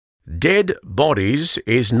Dead Bodies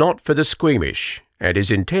is not for the squeamish and is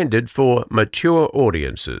intended for mature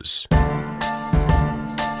audiences.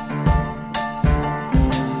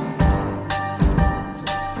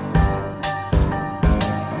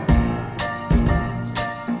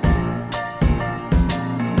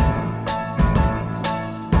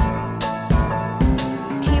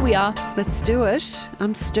 Here we are. Let's do it.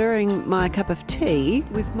 I'm stirring my cup of tea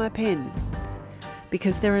with my pen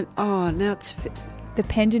because now it's... The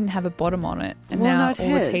pen didn't have a bottom on it, and Well, now no, it all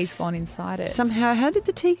the has. tea's gone inside it. Somehow, how did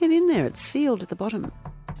the tea get in there? It's sealed at the bottom.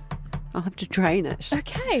 I'll have to drain it.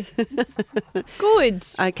 Okay. Good.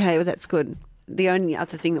 Okay, well, that's good. The only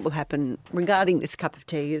other thing that will happen regarding this cup of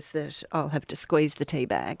tea is that I'll have to squeeze the tea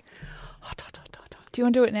bag. Hot. Do you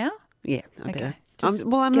want to do it now? Yeah, I Okay. better. Just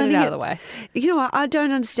I'm get letting it out of the way. You know what? I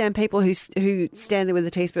don't understand people who stand there with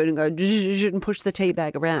a teaspoon and go and push the tea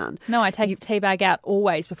bag around. No, I take the tea bag out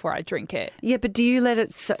always before I drink it. Yeah, but do you let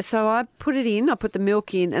it... So I put it in, I put the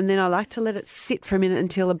milk in, and then I like to let it sit for a minute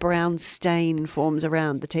until a brown stain forms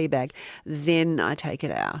around the tea bag. Then I take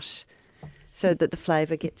it out so that the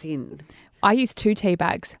flavour gets in. I use 2 tea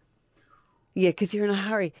bags. Yeah, because you're in a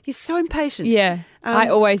hurry. You're so impatient. Yeah. I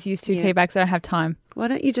always use 2 yeah. tea bags. I don't have time. Why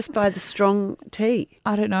don't you just buy the strong tea?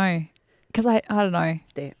 I don't know. Because I don't know.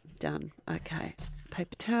 There, done. Okay.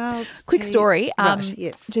 Paper towels. Quick tea. story. Right,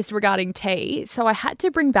 yes. Just regarding tea. So I had to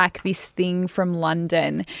bring back this thing from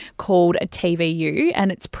London called a TVU,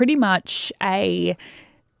 and it's pretty much a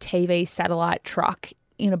TV satellite truck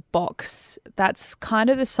in a box that's kind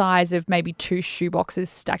of the size of maybe 2 shoe boxes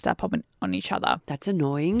stacked up on each other. That's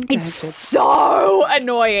annoying. It's so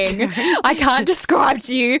annoying. I can't describe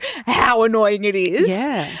to you how annoying it is.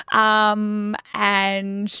 Yeah.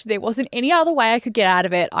 And there wasn't any other way I could get out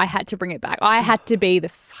of it. I had to bring it back. I had to be the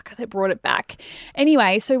fucker that brought it back.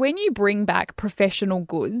 Anyway, so when you bring back professional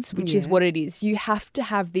goods, which is what it is, you have to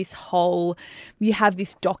have this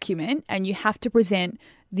document, and you have to present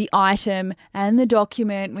the item and the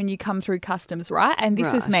document when you come through customs, right? And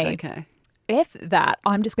this was me. Okay. F that,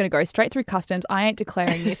 I'm just going to go straight through customs. I ain't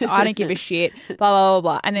declaring this. I don't give a shit, blah, blah, blah,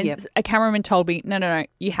 blah. And then a cameraman told me, no,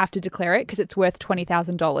 you have to declare it because it's worth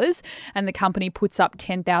 $20,000 and the company puts up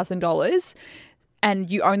 $10,000 and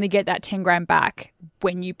you only get that 10 grand back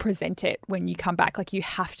when you present it, when you come back. Like, you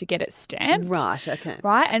have to get it stamped. Right, okay.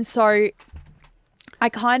 Right? And so I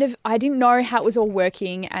didn't know how it was all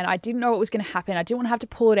working, and I didn't know what was going to happen. I didn't want to have to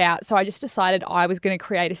pull it out. So I just decided I was going to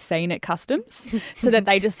create a scene at customs so that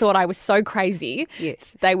they just thought I was so crazy.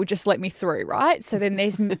 Yes. They would just let me through, right? So then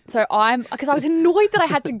because I was annoyed that I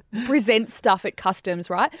had to present stuff at customs,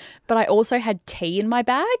 right? But I also had tea in my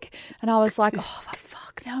bag, and I was like, oh,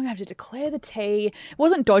 fuck, now I'm going to have to declare the tea. It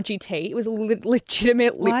wasn't dodgy tea. It was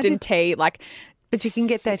legitimate Lipton tea. But you can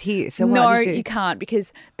get that here. So no, why did you can't,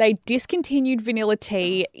 because they discontinued vanilla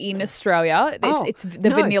tea in Australia. It's the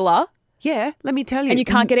no. vanilla. Yeah, let me tell you. And you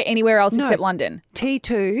can't get it anywhere else No. except London.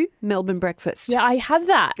 T2 Melbourne breakfast. Yeah, I have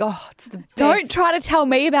that. Oh, it's the best. Don't try to tell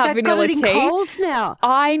me about They've vanilla got it in tea. Coles now.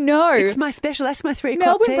 I know. It's my special. That's my 3 o'clock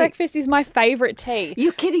Melbourne tea. breakfast is my favourite tea.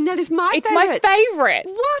 You're kidding. That is my It's favourite. my favourite.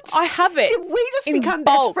 What? I have it. Did we just in become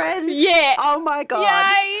bulk. best friends? Yeah. Oh, my God.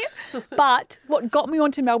 Yay. But what got me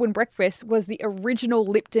onto Melbourne breakfast was the original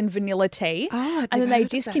Lipton vanilla tea. Oh, I'd and then never they heard of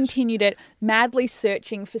that. discontinued it, madly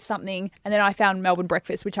searching for something. And then I found Melbourne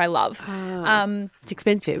breakfast, which I love. It's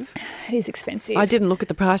expensive. It is expensive. I didn't look at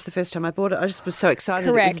the price the first time I bought it. I just was so excited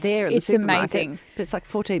it was Correct. there in It's the supermarket. amazing. But it's like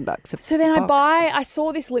 $14 a So then box. I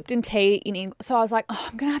saw this Lipton tea in England. So I was like,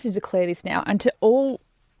 I'm going to have to declare this now. And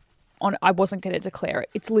I wasn't going to declare it.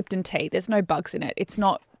 It's Lipton tea. There's no bugs in it. It's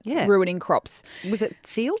not ruining crops. Was it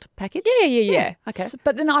sealed package? Yeah. Okay.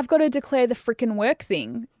 But then I've got to declare the frickin' work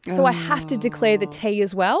thing. So I have to declare the tea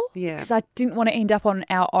as well. Yeah. Because I didn't want to end up on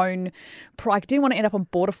our own. I didn't want to end up on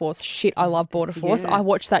Border Force. Shit, I love Border Force. Yeah. I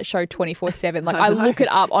watch that show 24/7. Like, I look it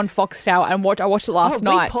up on Foxtel and I watched it last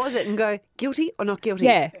night. We pause it and go, guilty or not guilty?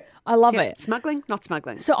 Yeah. I love Yep. it. Smuggling, not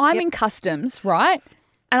smuggling. So I'm in customs, right?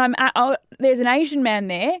 And there's an Asian man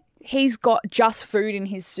there. He's got just food in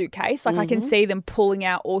his suitcase. Like, I can see them pulling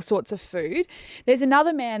out all sorts of food. There's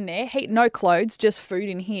another man there. No clothes, just food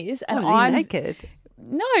in his. And is he I'm naked?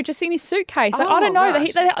 No, just in his suitcase. Like, Oh, I don't know.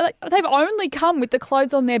 right. They've only come with the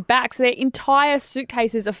clothes on their backs. Their entire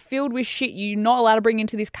suitcases are filled with shit you're not allowed to bring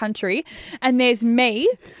into this country. And there's me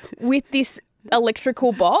with this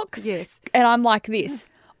electrical box. Yes. And I'm like this.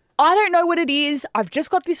 I don't know what it is. I've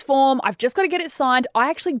just got this form. I've just got to get it signed.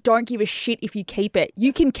 I actually don't give a shit if you keep it.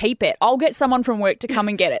 You can keep it. I'll get someone from work to come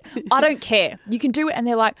and get it. I don't care. You can do it. And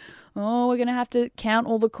they're like, oh, we're going to have to count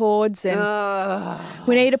all the cords and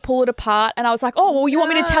we need to pull it apart. And I was like, oh, well, you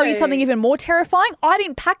want me to tell you something even more terrifying? I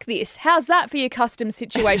didn't pack this. How's that for your customs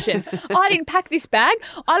situation? I didn't pack this bag.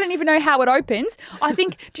 I don't even know how it opens. I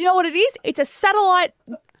think, do you know what it is? It's a satellite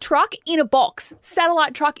truck in a box.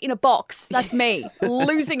 Satellite truck in a box. That's me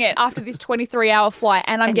losing it after this 23-hour flight,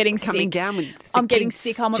 and I'm getting sick. Down with I'm getting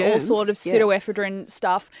sick. I'm on all sort of Yeah. pseudoephedrine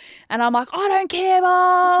stuff, and I'm like, I don't care.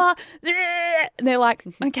 Blah, blah, blah. And they're like,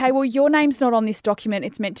 okay, well, your name's not on this document.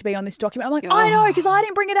 It's meant to be on this document. I'm like, I know, because I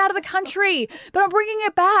didn't bring it out of the country, but I'm bringing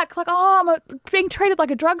it back. Like, I'm being treated like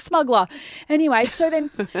a drug smuggler. Anyway, so then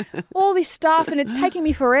all this stuff, and it's taking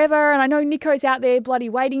me forever, and I know Nico's out there bloody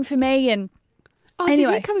waiting for me, and Oh,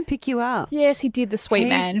 anyway. did he come and pick you up? yes, he did, the sweet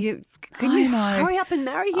man. Can you hurry up and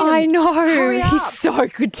marry him? I know. Hurry up. He's so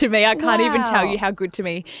good to me. I can't even tell Wow. you how good to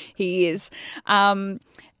me he is. And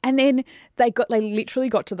then they literally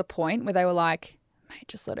got to the point where they were like, mate,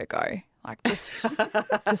 just let her go. Like,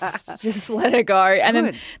 just let her go. And then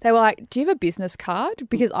Good. they were like, do you have a business card?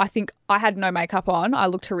 Because I think I had no makeup on. I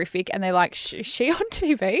looked horrific. And they're like, is she on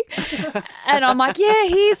TV? And I'm like, yeah,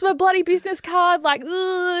 here's my bloody business card. Like,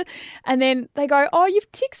 ugh. And then they go, oh,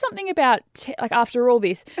 you've ticked something about, like, after all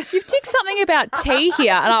this, you've ticked something about tea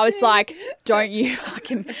here. And I was like, don't you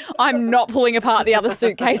fucking, I'm not pulling apart the other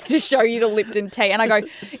suitcase to show you the Lipton tea. And I go,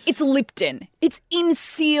 it's Lipton. It's in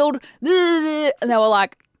sealed. And they were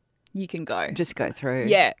like, you can go. Just go through.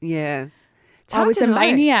 Yeah. Yeah. It's I hard was to a know.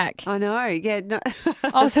 maniac. I know. Yeah. No.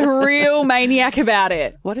 I was a real maniac about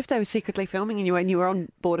it. What if they were secretly filming and you were on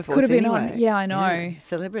Border Force Could have been anyway? on. Yeah, I know.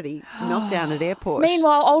 Celebrity knockdown at airport.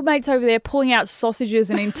 Meanwhile, old mate's over there pulling out sausages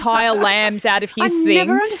and entire lambs out of his I thing.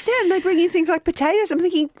 never understand. They bring in things like potatoes. I'm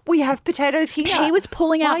thinking, we have potatoes here. He was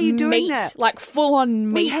pulling Why out are you doing meat, that? like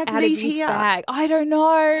full-on We meat have out of meat his here. bag. I don't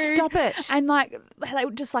know. Stop it. And like they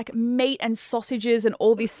were just like meat and sausages and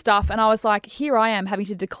all this stuff. And I was like, here I am having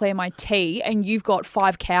to declare my tea, and you've got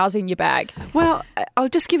 5 cows in your bag. Well, I'll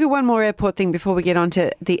just give you one more airport thing before we get on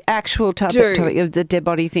to the actual Do. topic of the dead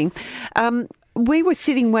body thing. We were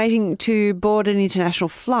sitting waiting to board an international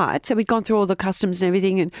flight. So we'd gone through all the customs and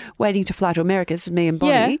everything and waiting to fly to America. This is me and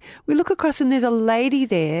Bonnie. Yeah. We look across and there's a lady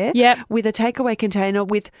there Yep. with a takeaway container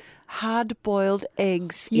with hard-boiled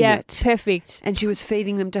eggs in Yeah, it. perfect. And she was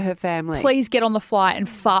feeding them to her family. Please get on the flight and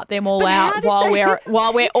fart them all But how out did while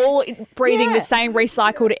they- we're all breathing Yeah. the same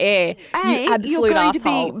recycled air. And You absolute you're going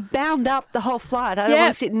asshole. to be bound up the whole flight. I don't Yep.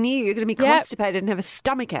 want to sit near you. You're going to be Yep. constipated and have a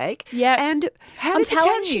stomach ache. Yep. And how I'm did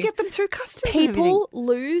telling she you, get them through customs and everything? People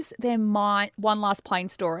lose their mind. One last plane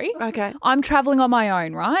story. Okay. I'm traveling on my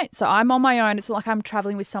own, right? So I'm on my own. It's not like I'm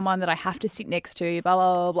traveling with someone that I have to sit next to, blah,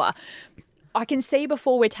 blah, blah, blah. I can see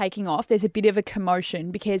before we're taking off, there's a bit of a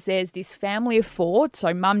commotion because there's this family of 4,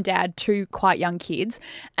 so mum, dad, 2 quite young kids,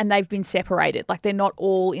 and they've been separated. Like they're not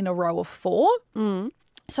all in a row of 4.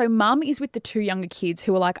 So mum is with the 2 younger kids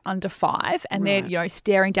who are like under 5, and they're,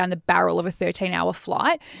 staring down the barrel of a 13-hour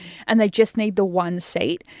flight, and they just need the one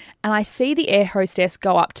seat. And I see the air hostess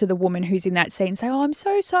go up to the woman who's in that seat and say, oh, I'm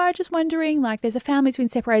so sorry, just wondering, like there's a family who's been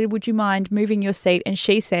separated. Would you mind moving your seat? And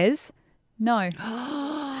she says, no.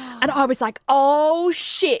 And I was like, oh,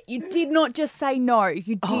 shit, you did not just say no.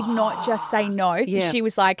 You did not just say no. Yeah. She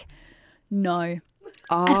was like, no.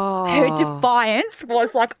 Oh. Her defiance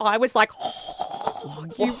was like, I was like, oh,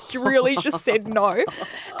 you really just said no.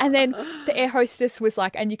 And then the air hostess was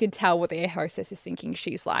like, and you can tell what the air hostess is thinking.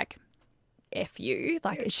 She's like, F you.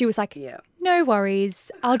 Like, she was like, Yeah. no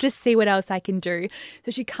worries. I'll just see what else I can do.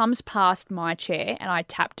 So she comes past my chair and I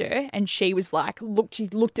tapped her, and she was like, she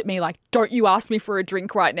looked at me like, don't you ask me for a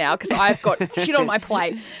drink right now because I've got shit on my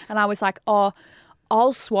plate. And I was like, oh,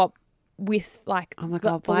 I'll swap with like Oh my the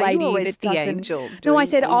God, why are you lady always that the doesn't. angel No, I doing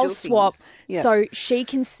said I'll angel swap. things? Yeah. So she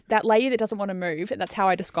can, that lady that doesn't want to move, and that's how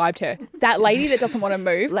I described her. That lady that doesn't want to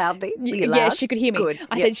move. Loudly? Were you Yeah, loud? she could hear me. Good.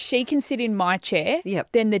 I Yep. said she can sit in my chair. Yep.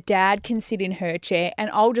 Then the dad can sit in her chair,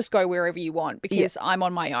 and I'll just go wherever you want because I'm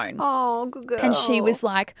on my own. Oh, good girl. And she was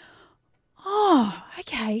like, oh,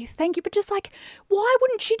 okay, thank you. But just like, why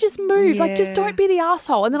wouldn't she just move? Like, just Yeah. don't be the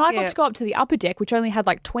asshole. And then I got Yeah. to go up to the upper deck, which only had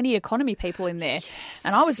like 20 economy people in there.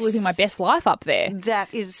 And I was living my best life up there.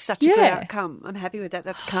 That is such a good Yeah. outcome. I'm happy with that.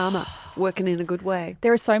 That's karma working in a good way.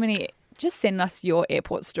 There are so many. Just send us your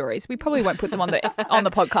airport stories. We probably won't put them on the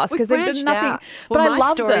podcast because We've they've branched done nothing. out. But Well, I my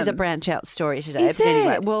love story is a them. branch out story today. Is but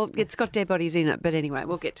anyway, it? well, it's got dead bodies in it. But anyway,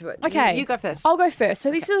 we'll get to it. Okay. You go first. I'll go first.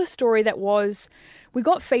 So this is a story that we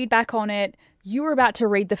got feedback on it you were about to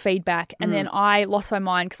read the feedback, and then I lost my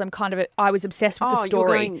mind because I was obsessed with the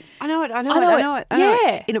story. You're going, I know it.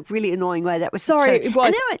 Yeah. In a really annoying way. That was Sorry, the truth. it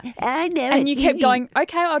was. I know it. And you kept going,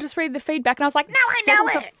 okay, I'll just read the feedback. And I was like, no, I know Settle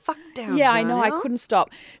it. the fuck down, Yeah, I know. I Janelle. couldn't stop.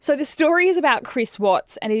 So the story is about Chris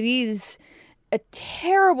Watts, and it is a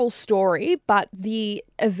terrible story, but the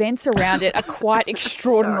events around it are quite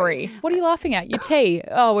extraordinary. What are you laughing at? Your tea.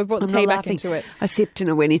 Oh, we brought the I'm tea not back laughing. into it. I sipped and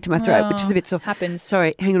it went into my throat, which is a bit sore. Happens.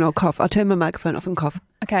 Sorry, hang on, I'll cough. I'll turn my microphone off and cough.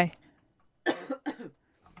 Okay.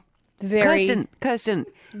 Very, Kirsten,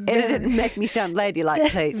 edit it and make me sound ladylike,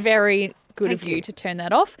 please. very good of Thank you you. to turn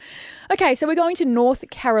that off. Okay, so we're going to North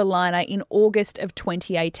Carolina in August of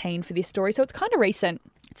 2018 for this story. So it's kind of recent.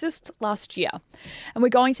 It's just last year. And we're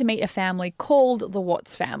going to meet a family called the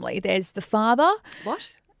Watts family. There's the father. What?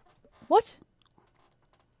 What?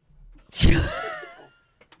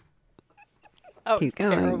 Oh, Keep it's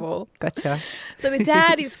going. terrible. Gotcha. So the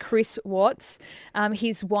dad is Chris Watts.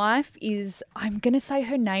 His wife is, I'm going to say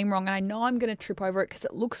her name wrong, and I know I'm going to trip over it because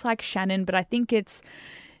it looks like Shannon, but I think it's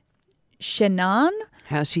Shannan.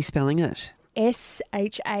 How's she spelling it?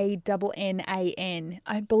 Shannan.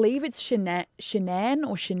 I believe it's Shannan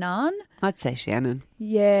or Shannan. I'd say Shannon.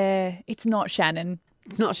 Yeah, it's not Shannon.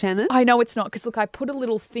 It's not Shannon? I know it's not because, look, I put a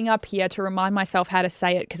little thing up here to remind myself how to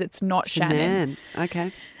say it because it's not Shannon.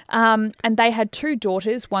 Okay. And they had two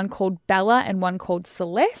daughters, one called Bella and one called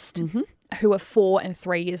Celeste, who are 4 and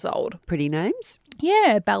 3 years old. Pretty names.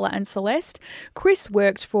 Yeah, Bella and Celeste. Chris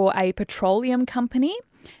worked for a petroleum company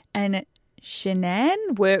and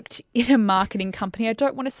Shannan worked in a marketing company. I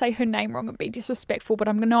don't want to say her name wrong and be disrespectful, but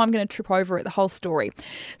I'm going to trip over it, the whole story.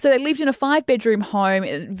 So they lived in a 5-bedroom home,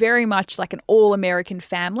 very much like an all-American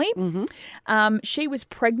family. She was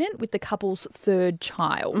pregnant with the couple's 3rd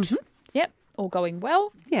child. Yep, all going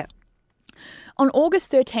well. Yeah. On August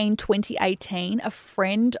 13, 2018, a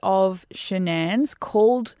friend of Shannan's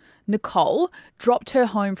called Nicole, dropped her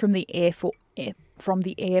home from the airport.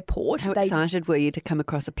 How excited were you to come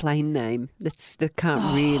across a plain name that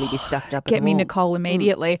can't really be stuffed up at Get me all? Nicole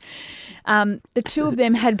immediately. The two of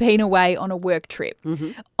them had been away on a work trip.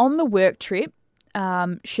 On the work trip,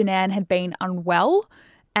 Shannan had been unwell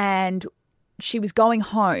and she was going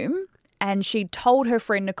home and she told her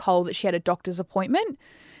friend Nicole that she had a doctor's appointment,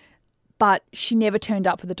 but she never turned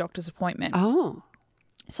up for the doctor's appointment. Oh.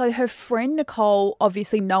 So her friend Nicole,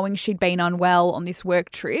 obviously knowing she'd been unwell on this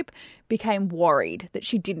work trip, became worried that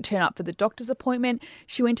she didn't turn up for the doctor's appointment.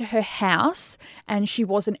 She went to her house and she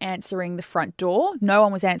wasn't answering the front door. No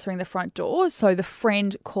one was answering the front door. So the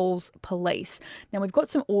friend calls police. Now we've got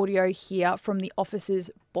some audio here from the officer's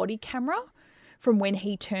body camera from when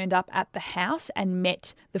he turned up at the house and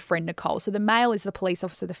met the friend Nicole. So the male is the police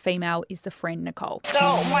officer, the female is the friend Nicole.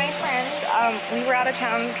 So my friend, we were out of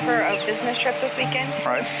town for a business trip this weekend.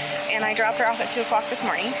 Right. And I dropped her off at 2 o'clock this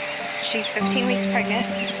morning. She's 15 weeks pregnant.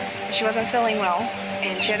 She wasn't feeling well.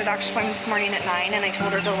 And she had a doctor's appointment this morning at 9. And I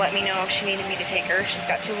told her to let me know if she needed me to take her. She's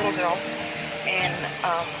got 2 little girls. And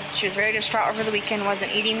she was very distraught over the weekend,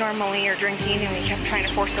 wasn't eating normally or drinking, and we kept trying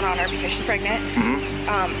to force it on her because she's pregnant.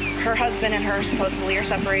 Her husband and her supposedly are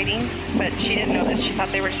separating, but she didn't know this. She thought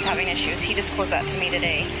they were just having issues. He disclosed that to me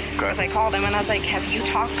today. Because I called him and I was like, have you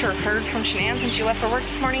talked or heard from Shanann since she left for work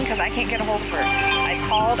this morning? Because I can't get a hold of her. I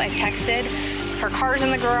called, I texted. Her car's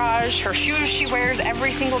in the garage. Her shoes she wears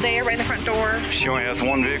every single day are right in the front door. She only has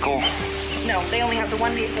one vehicle? No, they only have the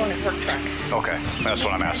one vehicle in his work truck. Okay, that's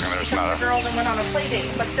what I'm asking. There's Took not the a... girls and went on a play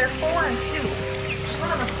date, but they're 4 and 2. She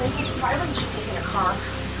went on a play date. Why wouldn't she take in a car?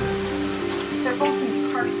 They're both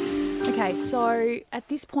in car seats. Okay, so at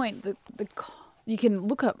this point, you can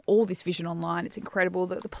look up all this vision online. It's incredible.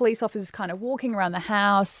 The police officer is kind of walking around the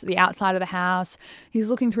house, the outside of the house. He's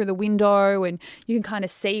looking through the window and you can kind of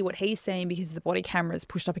see what he's seeing because the body camera is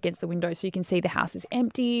pushed up against the window. So you can see the house is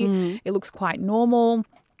empty. It looks quite normal.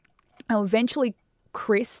 And eventually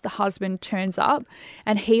Chris, the husband, turns up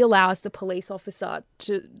and he allows the police officer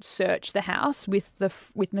to search the house with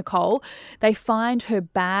Nicole. They find her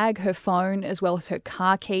bag, her phone, as well as her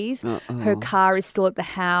car keys. Her car is still at the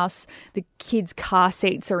house. The kids' car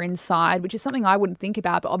seats are inside, which is something I wouldn't think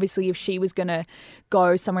about. But obviously if she was going to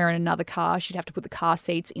go somewhere in another car, she'd have to put the car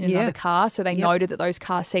seats in another car. So they noted that those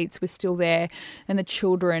car seats were still there and the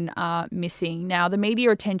children are missing. Now, the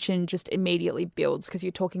media attention just immediately builds because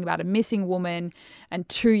you're talking about a missing woman and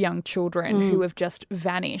 2 young children who have just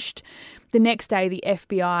vanished. The next day, the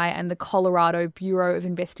FBI and the Colorado Bureau of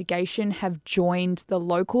Investigation have joined the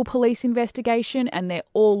local police investigation and they're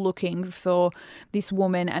all looking for this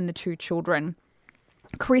woman and the 2 children.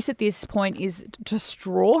 Chris at this point is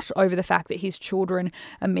distraught over the fact that his children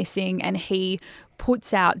are missing, and he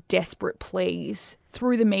puts out desperate pleas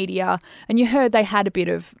through the media. And you heard they had a bit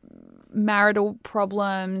of marital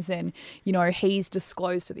problems, and, you know, he's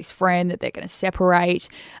disclosed to this friend that they're going to separate.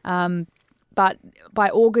 But by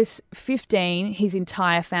August 15, his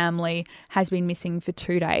entire family has been missing for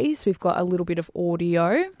 2 days. We've got a little bit of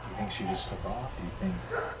audio. Do you think she just took off? Do you think?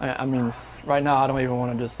 I mean, right now I don't even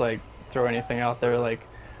want to just like throw anything out there. Like,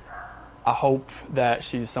 I hope that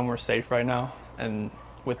she's somewhere safe right now and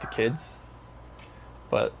with the kids.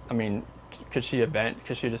 But I mean, could she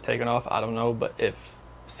just taken off? I don't know. But if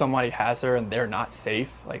somebody has her and they're not safe,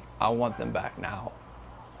 like, I want them back now.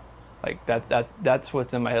 Like, that's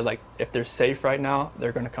what's in my head. Like, if they're safe right now,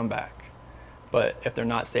 they're gonna come back. But if they're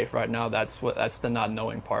not safe right now, that's the not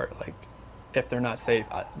knowing part. Like, if they're not safe,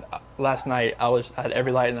 last night I had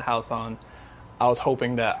every light in the house on. I was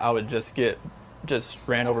hoping that I would just get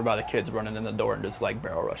ran over by the kids running in the door and just like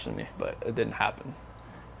barrel rushing me, but it didn't happen.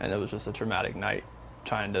 And it was just a traumatic night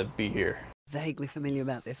trying to be here. Vaguely familiar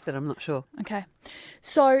about this, but I'm not sure. Okay.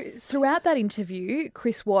 So throughout that interview,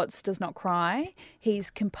 Chris Watts does not cry. He's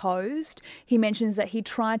composed. He mentions that he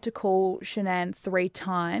tried to call Shanann 3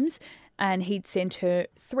 times and he'd sent her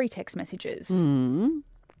 3 text messages.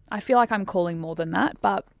 I feel like I'm calling more than that,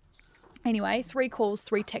 but anyway, 3 calls,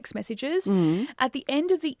 3 text messages. At the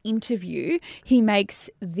end of the interview, he makes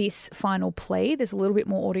this final plea. There's a little bit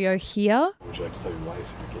more audio here. Would you like to tell your wife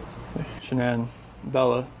and your kids? Shanann,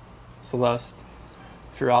 Bella, Celeste,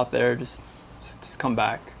 if you're out there, just come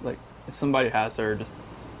back. Like, if somebody has her, just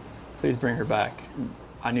please bring her back.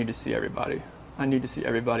 I need to see everybody. I need to see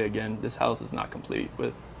everybody again. This house is not complete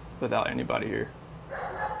without anybody here.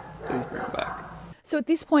 Please bring her back. So at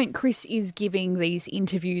this point, Chris is giving these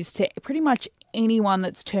interviews to pretty much anyone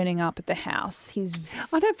that's turning up at the house.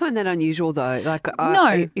 I don't find that unusual, though. Like,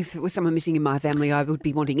 No. If it was someone missing in my family, I would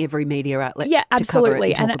be wanting every media outlet Yeah, to cover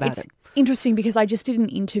absolutely. it and talk And about it's it. interesting because I just did an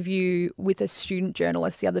interview with a student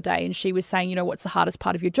journalist the other day, and she was saying, you know, what's the hardest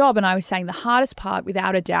part of your job? And I was saying the hardest part,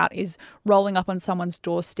 without a doubt, is rolling up on someone's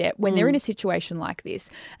doorstep when they're in a situation like this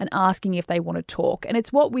and asking if they want to talk. And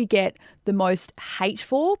it's what we get the most hate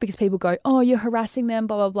for, because people go, oh, you're harassing them,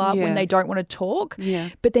 blah, blah, blah, Yeah. when they don't want to talk. Yeah.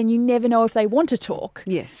 But then you never know if they want to talk.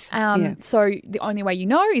 Yes. Yeah. So the only way you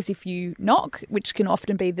know is if you knock, which can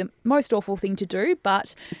often be the most awful thing to do,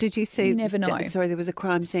 but Did you see? you never know. Sorry, there was a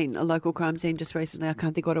crime scene, a local crime scene just recently. I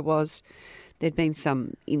can't think what it was. There'd been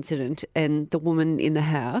some incident, and the woman in the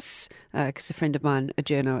house, because a friend of mine, a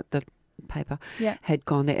journo at the paper, Yeah. had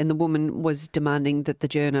gone there, and the woman was demanding that the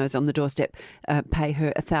journos on the doorstep pay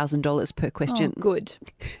her $1,000 per question. Oh, good.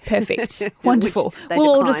 Perfect. Wonderful. Which they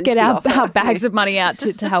We'll all just get declined the our offer. bags of money out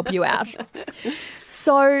to help you out.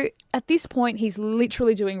 So at this point, he's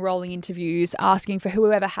literally doing rolling interviews, asking for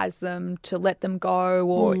whoever has them to let them go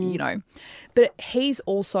or, you know. But he's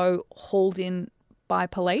also hauled in by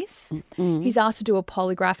police. He's asked to do a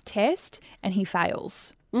polygraph test and he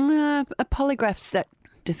fails. A polygraph's that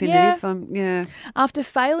definitive. Yeah. After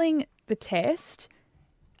failing the test,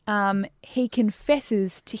 he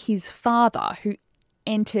confesses to his father, who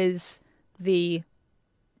enters the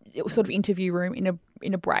sort of interview room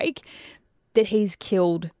in a break, that he's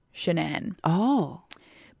killed Shanann. Oh.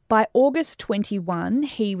 By August 21,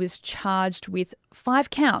 he was charged with 5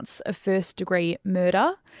 counts of first-degree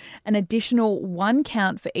murder, an additional 1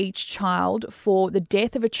 count for each child for the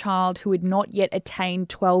death of a child who had not yet attained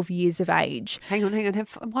 12 years of age. Hang on.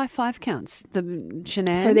 Why 5 counts? The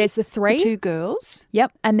Shanann? So there's the 3. The 2 girls?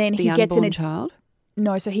 Yep, and then The he gets unborn child?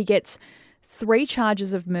 No, so he gets 3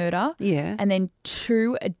 charges of murder. Yeah. And then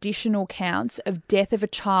 2 additional counts of death of a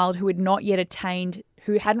child who had not yet attained,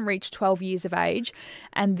 who hadn't reached 12 years of age,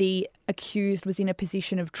 and the accused was in a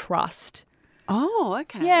position of trust. Oh,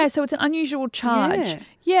 okay. Yeah, so it's an unusual charge.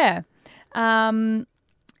 Yeah. And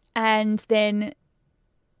then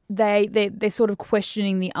they're sort of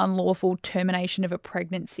questioning the unlawful termination of a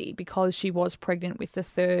pregnancy because she was pregnant with their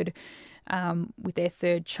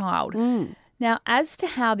third child. Now, as to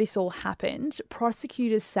how this all happened,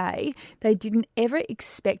 prosecutors say they didn't ever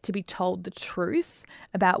expect to be told the truth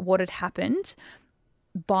about what had happened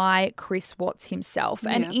by Chris Watts himself.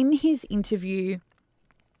 Yeah. And in his interview,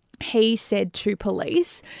 he said to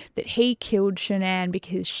police that he killed Shanann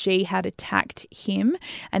because she had attacked him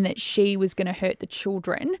and that she was going to hurt the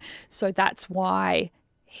children. So that's why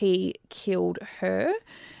he killed her.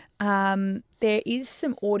 There is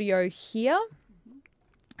some audio here,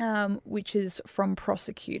 which is from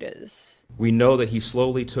prosecutors. We know that he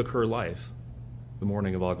slowly took her life the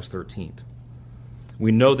morning of August 13th.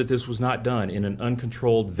 We know that this was not done in an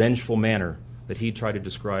uncontrolled, vengeful manner that he tried to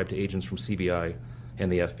describe to agents from CBI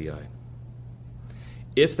and the FBI.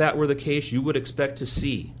 If that were the case, you would expect to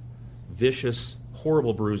see vicious,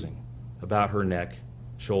 horrible bruising about her neck,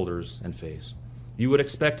 shoulders, and face. You would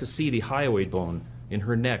expect to see the hyoid bone in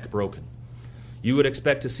her neck broken. You would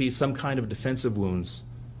expect to see some kind of defensive wounds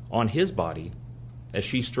on his body as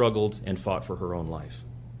she struggled and fought for her own life.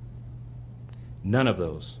 None of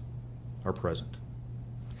those are present.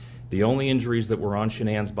 The only injuries that were on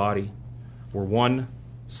Shanann's body were one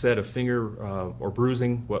set of finger or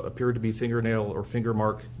bruising, what appeared to be fingernail or finger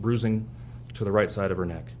mark bruising to the right side of her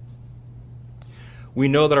neck. We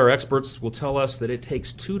know that our experts will tell us that it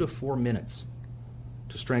takes 2 to 4 minutes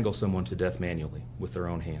to strangle someone to death manually with their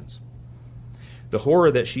own hands. The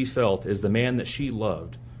horror that she felt as the man that she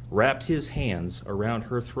loved wrapped his hands around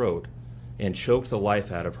her throat and choked the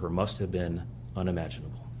life out of her must have been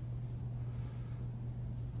unimaginable.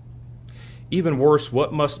 Even worse,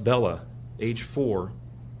 what must Bella, age 4,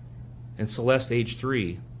 and Celeste, age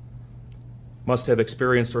 3, must have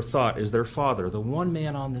experienced or thought as their father, the one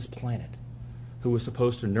man on this planet who was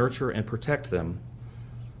supposed to nurture and protect them,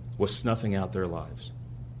 was snuffing out their lives.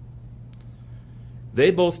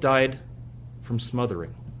 They both died from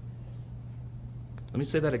smothering. Let me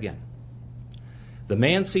say that again. The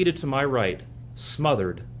man seated to my right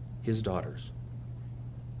smothered his daughters.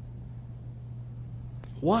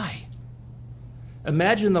 Why?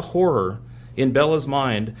 Imagine the horror in Bella's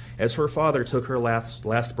mind as her father took her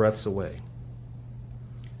last breaths away.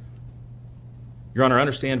 Your Honor,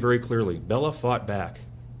 understand very clearly, Bella fought back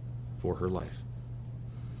for her life.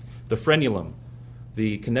 The frenulum,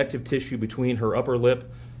 the connective tissue between her upper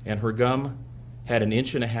lip and her gum, had a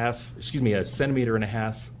centimeter and a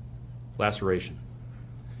half laceration.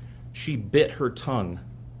 She bit her tongue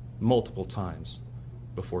multiple times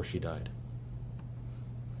before she died.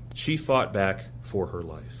 She fought back for her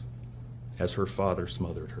life as her father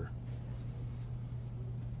smothered her.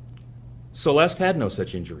 Celeste had no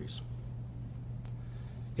such injuries.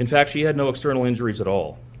 In fact, she had no external injuries at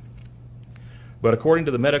all. But according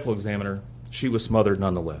to the medical examiner, she was smothered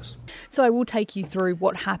nonetheless. So I will take you through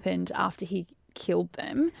what happened after he killed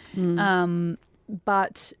them.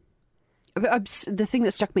 But the thing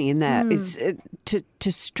that struck me in that is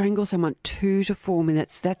to strangle someone 2 to 4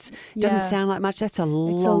 minutes. Doesn't sound like much. That's a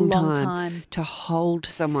long time to hold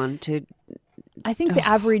someone. I think the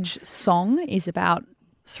average song is about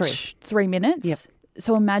 3 minutes. Yep.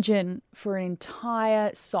 So imagine for an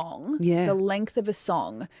entire song, the length of a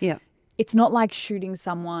song. Yeah. It's not like shooting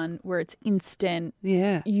someone where it's instant.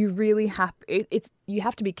 Yeah. You really have you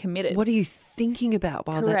have to be committed. What are you thinking about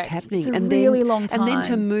while that's happening? It's a really long time. And then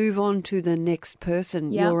to move on to the next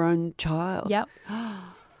person, your own child. Yep.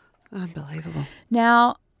 Unbelievable.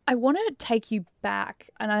 Now, I want to take you back,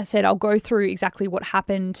 and I said I'll go through exactly what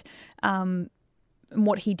happened and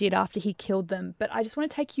what he did after he killed them, but I just want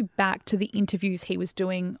to take you back to the interviews he was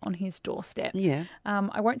doing on his doorstep. Yeah.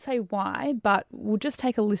 I won't say why, but we'll just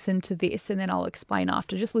take a listen to this and then I'll explain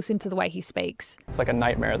after. Just listen to the way he speaks. It's like a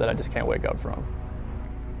nightmare that I just can't wake up from.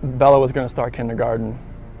 Bella was going to start kindergarten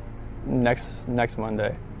next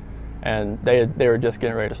Monday, and they were just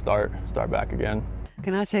getting ready to start back again.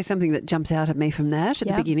 Can I say something that jumps out at me from that at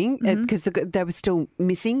the beginning? Because they were still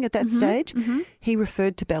missing at that stage. Mm-hmm. He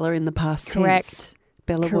referred to Bella in the past tense.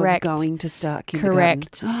 Bella was going to start kindergarten.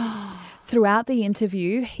 Correct. Throughout the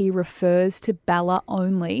interview, he refers to Bella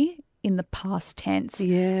only in the past tense.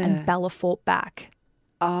 Yeah. And Bella fought back.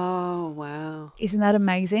 Oh, wow. Isn't that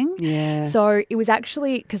amazing? Yeah. So it was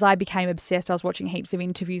actually, because I became obsessed, I was watching heaps of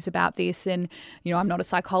interviews about this, and, I'm not a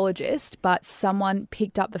psychologist, but someone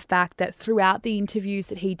picked up the fact that throughout the interviews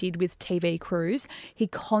that he did with TV crews, he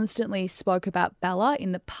constantly spoke about Bella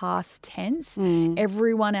in the past tense.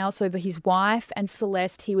 Everyone else, so his wife and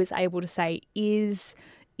Celeste, he was able to say is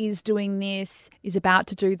doing this, is about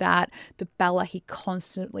to do that. But Bella, he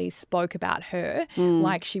constantly spoke about her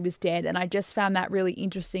like she was dead. And I just found that really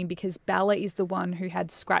interesting because Bella is the one who had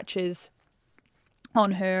scratches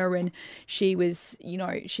on her, and she was,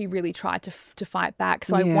 she really tried to fight back.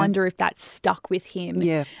 So I wonder if that stuck with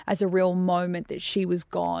him as a real moment that she was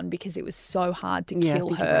gone because it was so hard to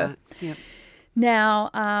kill her. Yep. Now,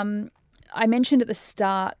 I mentioned at the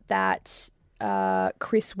start that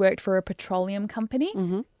Chris worked for a petroleum company.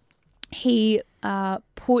 Mm-hmm. He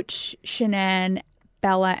put Shanann,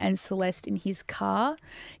 Bella and Celeste in his car.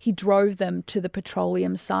 He drove them to the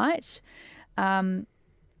petroleum site.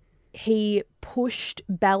 He pushed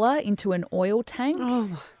Bella into an oil tank.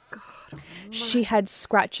 Oh. She had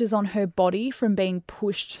scratches on her body from being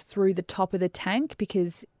pushed through the top of the tank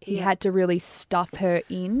because he had to really stuff her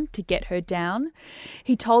in to get her down.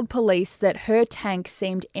 He told police that her tank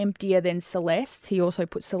seemed emptier than Celeste's. He also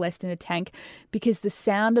put Celeste in a tank because the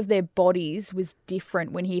sound of their bodies was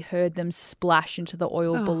different when he heard them splash into the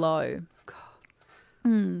oil below.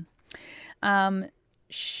 God.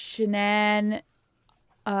 Shanann,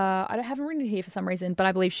 I haven't written it here for some reason, but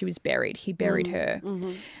I believe she was buried. He buried her.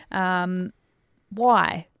 Mm-hmm.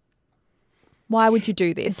 Why? Why would you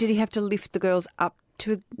do this? Did he have to lift the girls up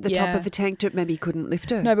to the top of a tank? Maybe he couldn't lift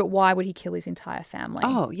her. No, but why would he kill his entire family?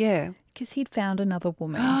 Oh, yeah. Because he'd found another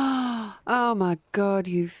woman. Oh, my God,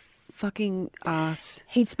 you fucking ass.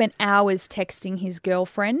 He'd spent hours texting his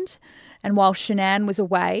girlfriend, and while Shanann was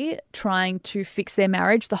away trying to fix their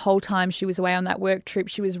marriage, the whole time she was away on that work trip,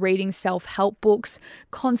 she was reading self-help books,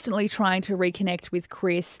 constantly trying to reconnect with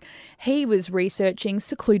Chris. He was researching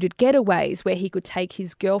secluded getaways where he could take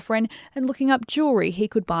his girlfriend and looking up jewellery he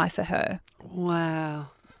could buy for her. Wow.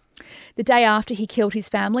 The day after he killed his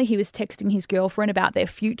family, he was texting his girlfriend about their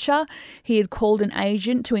future. He had called an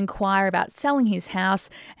agent to inquire about selling his house,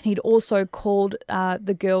 and he'd also called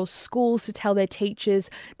the girls' schools to tell their teachers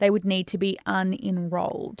they would need to be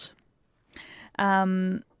unenrolled.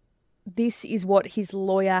 This is what his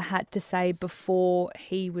lawyer had to say before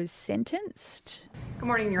he was sentenced. Good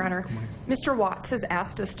morning, Your Honor. Mr. Watts has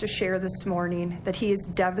asked us to share this morning that he is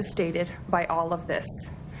devastated by all of this.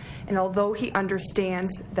 And although he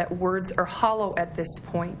understands that words are hollow at this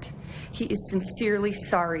point, he is sincerely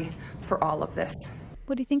sorry for all of this.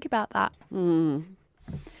 What do you think about that?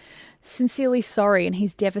 Sincerely sorry, and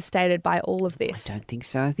he's devastated by all of this. I don't think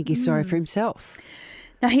so. I think he's sorry for himself.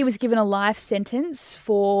 Now, he was given a life sentence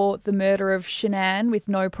for the murder of Shanann with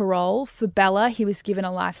no parole. For Bella, he was given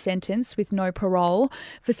a life sentence with no parole.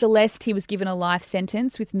 For Celeste, he was given a life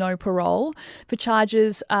sentence with no parole. For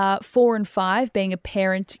charges 4 and 5, being a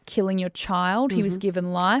parent killing your child, he was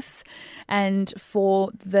given life. And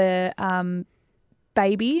for the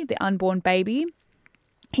baby, the unborn baby,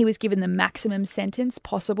 he was given the maximum sentence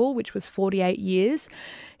possible, which was 48 years.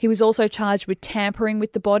 He was also charged with tampering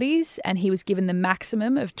with the bodies, and he was given the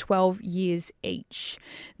maximum of 12 years each.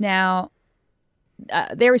 Now,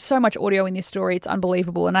 there is so much audio in this story. It's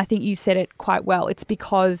unbelievable. And I think you said it quite well. It's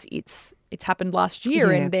because it's happened last year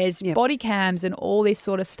and there's body cams and all this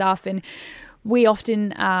sort of stuff. And we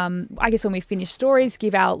often, I guess when we finish stories,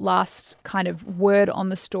 give our last kind of word on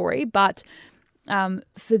the story. But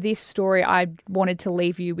for this story, I wanted to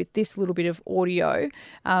leave you with this little bit of audio,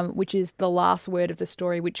 which is the last word of the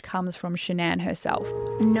story, which comes from Shanann herself.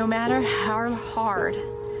 No matter how hard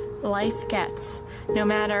life gets, no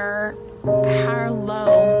matter how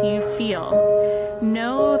low you feel,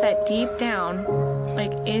 know that deep down,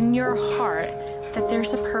 like in your heart, that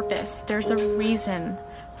there's a purpose, there's a reason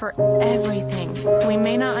for everything. We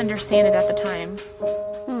may not understand it at the time.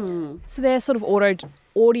 So they're sort of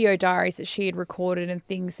audio diaries that she had recorded and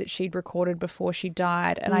things that she'd recorded before she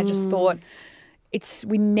died. And I just thought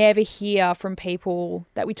we never hear from people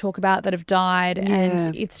that we talk about that have died. Yeah.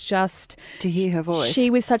 And it's just to hear her voice. She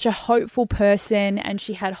was such a hopeful person, and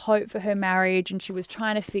she had hope for her marriage, and she was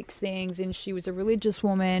trying to fix things, and she was a religious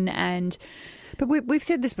woman. But we've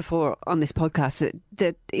said this before on this podcast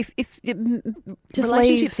that if just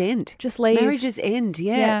relationships leave. end, just leave. Marriages end,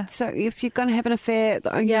 yeah. So if you're going to have an affair,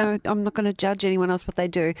 you know, I'm not going to judge anyone else what they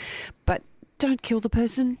do, but don't kill the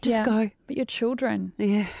person. Just go. But your children.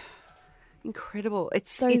 Yeah. Incredible.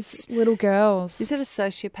 It's little girls. Is it a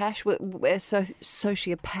sociopath?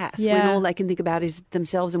 Sociopath when all they can think about is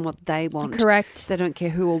themselves and what they want. Correct. They don't care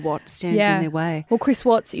who or what stands in their way. Well, Chris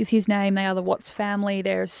Watts is his name. They are the Watts family.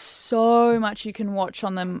 There's so much you can watch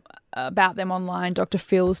on them about them online. Dr.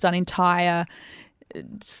 Phil's done entire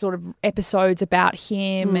sort of episodes about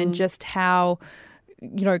him and just how,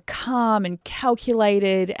 you know, calm and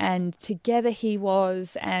calculated and together he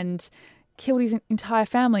was, and killed his entire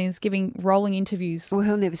family and is giving rolling interviews. Well,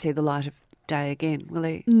 he'll never see the light of day again, will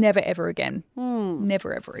he? Never, ever again.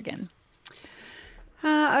 Never, ever again.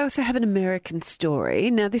 I also have an American story.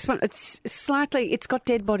 Now, this one, it's got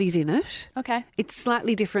dead bodies in it. Okay. It's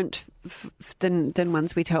slightly different than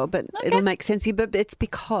ones we told, but it'll make sense here. But it's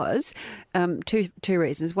because two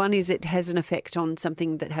reasons. One is it has an effect on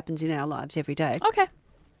something that happens in our lives every day. Okay.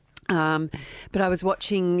 But I was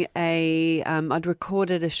watching I'd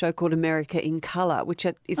recorded a show called America in Colour, which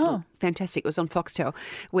is fantastic. It was on Foxtel,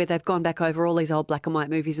 where they've gone back over all these old black and white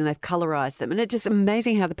movies and they've colorised them. And it's just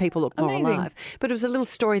amazing how the people look more alive. But it was a little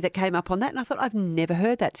story that came up on that, and I thought, I've never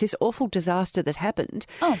heard that. It's this awful disaster that happened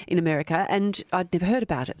in America, and I'd never heard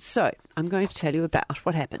about it. So I'm going to tell you about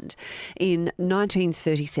what happened in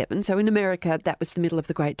 1937. So in America, that was the middle of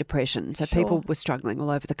the Great Depression. So people were struggling all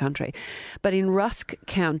over the country. But in Rusk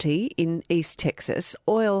County in East Texas,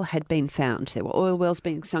 oil had been found. There were oil wells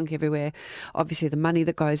being sunk everywhere. Obviously, the money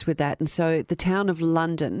that goes with that. And so the town of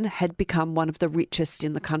London had become one of the richest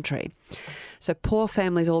in the country. So poor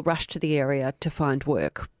families all rushed to the area to find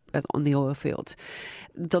work on the oil fields.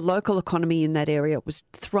 The local economy in that area was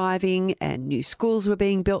thriving, and new schools were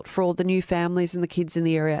being built for all the new families and the kids in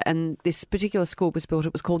the area. And this particular school was built.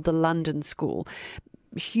 It was called the London School.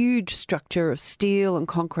 Huge structure of steel and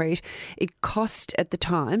concrete. It cost at the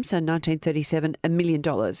time, so 1937, $1 million,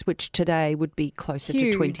 which today would be closer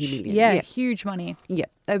to 20 million. Yeah, huge money. Yeah,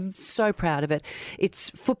 they're so proud of it. Its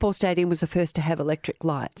football stadium was the first to have electric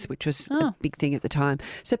lights, which was a big thing at the time.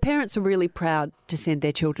 So parents are really proud to send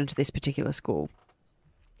their children to this particular school.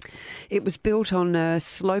 It was built on a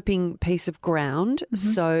sloping piece of ground,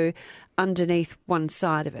 so underneath one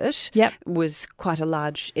side of it was quite a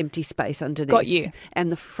large empty space underneath. Got you.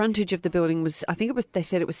 And the frontage of the building was, I think it was, they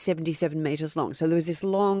said it was 77 metres long. So there was this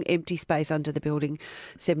long empty space under the building,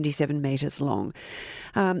 77 metres long.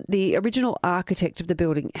 The original architect of the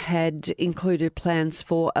building had included plans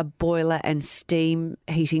for a boiler and steam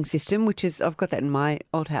heating system, which is, I've got that in my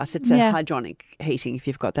old house. It's a hydronic heating if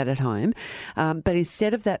you've got that at home. But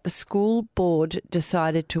instead of that, the school board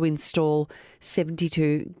decided to install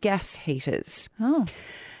 72 gas heaters.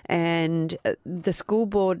 And the school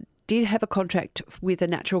board did have a contract with a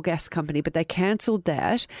natural gas company, but they cancelled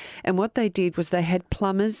that. And what they did was they had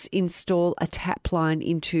plumbers install a tap line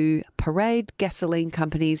into Parade Gasoline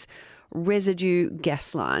Company's residue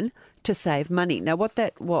gas line to save money. Now, what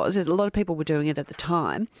that was, a lot of people were doing it at the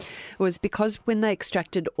time, was because when they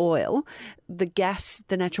extracted oil, the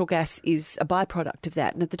natural gas is a byproduct of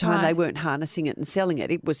that. And at the time, they weren't harnessing it and selling it.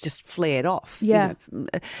 It was just flared off. Yeah.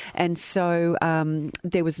 And so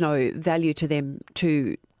there was no value to them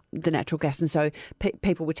to the natural gas, and so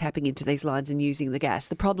people were tapping into these lines and using the gas.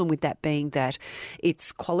 The problem with that being that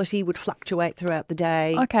its quality would fluctuate throughout the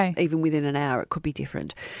day. Even within an hour, it could be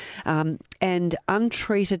different. And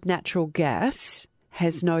untreated natural gas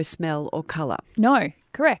has no smell or colour. No,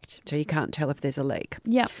 correct. So you can't tell if there's a leak.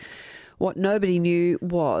 Yeah. What nobody knew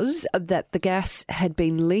was that the gas had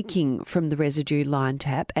been leaking from the residue line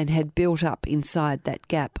tap and had built up inside that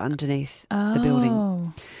gap underneath the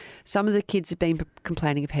building. Some of the kids had been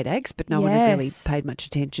complaining of headaches, but no one had really paid much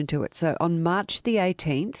attention to it. So on March the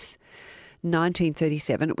 18th,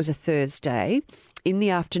 1937, it was a Thursday, in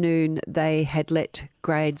the afternoon they had let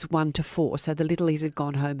grades 1 to 4, so the littlies had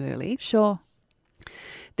gone home early. Sure.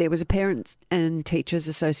 There was a Parents and Teachers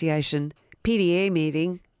Association PDA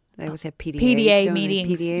meeting. They always have PDA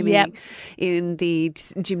meeting in the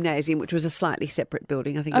gymnasium, which was a slightly separate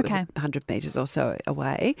building. I think it was 100 metres or so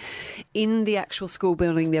away. In the actual school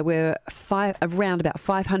building, there were around about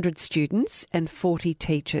 500 students and 40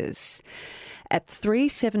 teachers. At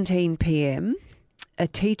 3:17 p.m, a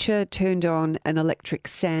teacher turned on an electric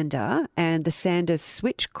sander, and the sander's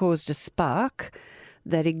switch caused a spark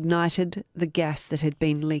that ignited the gas that had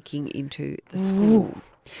been leaking into the school.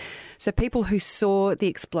 So people who saw the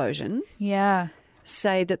explosion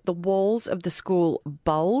say that the walls of the school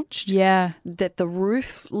bulged, that the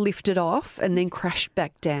roof lifted off and then crashed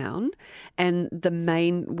back down, and the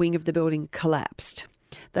main wing of the building collapsed.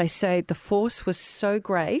 They say the force was so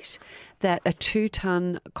great that a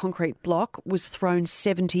 2-ton concrete block was thrown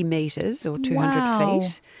 70 metres or 200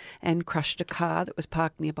 feet and crushed a car that was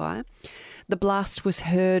parked nearby. The blast was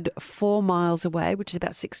heard 4 miles away, which is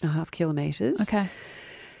about 6.5 kilometres.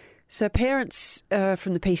 So parents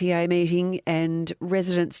from the PTA meeting and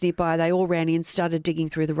residents nearby, they all ran in, started digging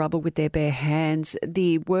through the rubble with their bare hands.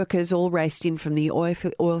 The workers all raced in from the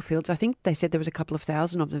oil fields. I think they said there was a couple of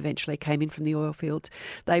thousand of them eventually came in from the oil fields.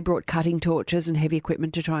 They brought cutting torches and heavy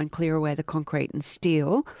equipment to try and clear away the concrete and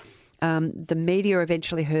steel. The media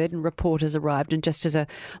eventually heard and reporters arrived. And just as a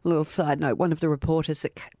little side note, one of the reporters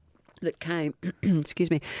that came,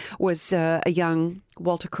 was a young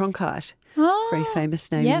Walter Cronkite. Very famous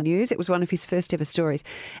name in news. It was one of his first ever stories.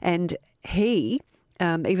 And he,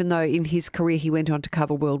 even though in his career he went on to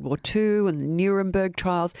cover World War II and the Nuremberg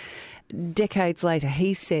trials, decades later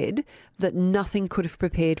he said that nothing could have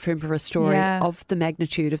prepared for him for a story of the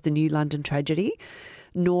magnitude of the New London tragedy,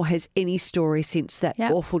 nor has any story since that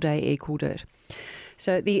awful day equalled it.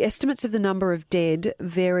 So the estimates of the number of dead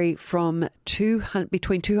vary from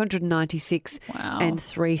between 296 and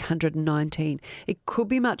 319. It could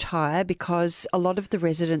be much higher because a lot of the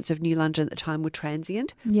residents of New London at the time were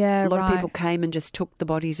transient. Yeah, a lot of people came and just took the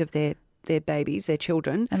bodies of their babies, their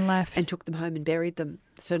children, and left and took them home and buried them.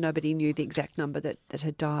 So nobody knew the exact number that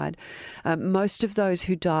had died. Most of those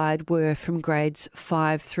who died were from grades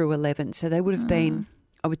 5 through 11. So they would have been,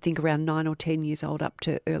 I would think, around 9 or 10 years old up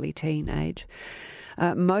to early teen age.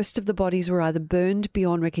 Most of the bodies were either burned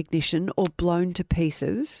beyond recognition or blown to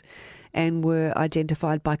pieces and were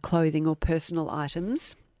identified by clothing or personal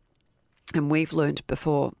items. And we've learned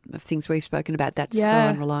before of things we've spoken about. That's so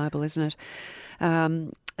unreliable, isn't it?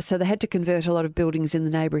 So they had to convert a lot of buildings in the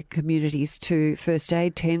neighbouring communities to first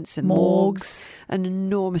aid tents and morgues, an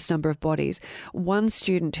enormous number of bodies. One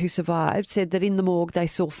student who survived said that in the morgue they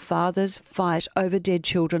saw fathers fight over dead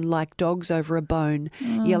children like dogs over a bone,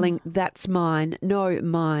 yelling, "That's mine, no,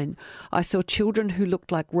 mine." I saw children who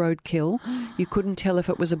looked like roadkill. You couldn't tell if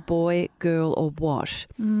it was a boy, girl or what.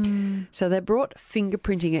 So they brought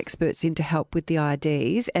fingerprinting experts in to help with the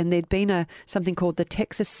IDs, and there'd been something called the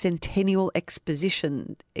Texas Centennial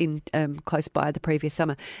Exposition in close by the previous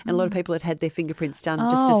summer, and a lot of people had their fingerprints done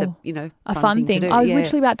just as a fun thing. to do. I was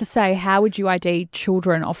literally about to say, how would you ID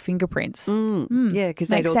children off fingerprints? Yeah, because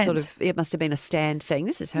they'd all it must have been a stand saying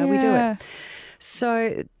this is how we do it.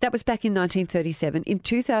 So that was back in 1937. In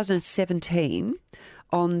 2017,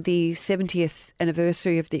 on the 70th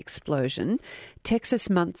anniversary of the explosion,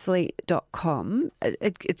 TexasMonthly.com,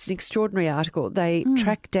 it's an extraordinary article. They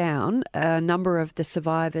tracked down a number of the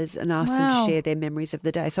survivors and asked them to share their memories of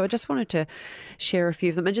the day. So I just wanted to share a few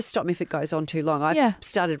of them. And just stop me if it goes on too long. I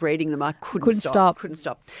started reading them. I couldn't stop.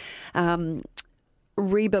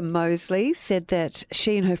 Reba Mosley said that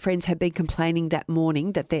she and her friends had been complaining that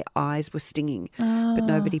morning that their eyes were stinging, but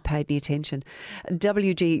nobody paid any attention.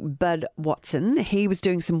 W.G. Bud Watson, he was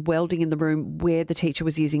doing some welding in the room where the teacher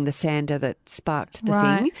was using the sander that sparked the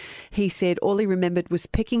thing. He said all he remembered was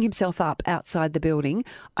picking himself up outside the building.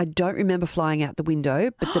 I don't remember flying out the window,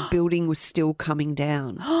 but the building was still coming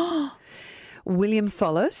down. William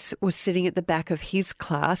Follis was sitting at the back of his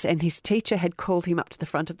class and his teacher had called him up to the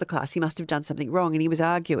front of the class. He must have done something wrong and he was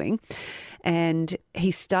arguing, and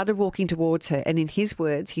he started walking towards her, and in his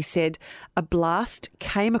words he said, "A blast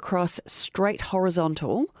came across straight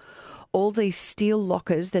horizontal. All these steel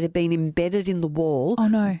lockers that had been embedded in the wall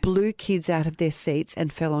blew kids out of their seats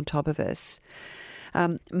and fell on top of us."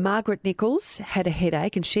 Margaret Nichols had a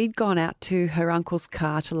headache and she'd gone out to her uncle's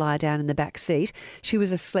car to lie down in the back seat. She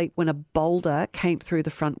was asleep when a boulder came through the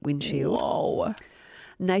front windshield. Whoa.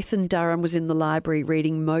 Nathan Durham was in the library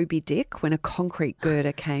reading Moby Dick when a concrete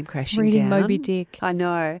girder came crashing down. Reading Moby Dick. I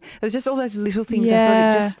know. It was just all those little things.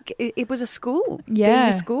 I thought it was a school. Being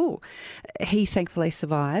a school. He thankfully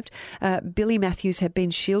survived. Billy Matthews had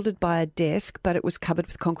been shielded by a desk, but it was covered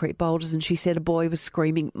with concrete boulders, and she said a boy was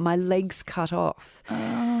screaming, "My leg's cut off."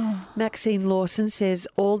 Maxine Lawson says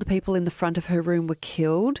all the people in the front of her room were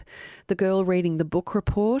killed. The girl reading the book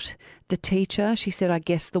report, the teacher, she said, "I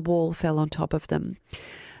guess the wall fell on top of them."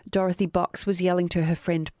 Dorothy Box was yelling to her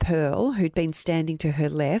friend Pearl, who'd been standing to her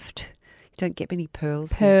left. You don't get many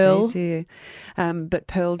Pearls these days, do you? But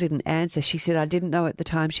Pearl didn't answer. She said, "I didn't know at the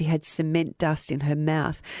time she had cement dust in her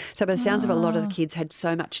mouth." So by the sounds of it, a lot of the kids had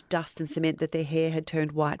so much dust and cement that their hair had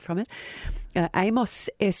turned white from it. Amos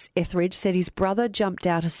S. Etheridge said his brother jumped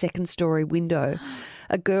out a second-story window.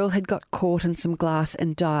 A girl had got caught in some glass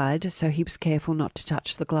and died, so he was careful not to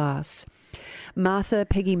touch the glass. Martha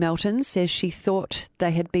Peggy Melton says she thought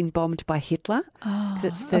they had been bombed by Hitler.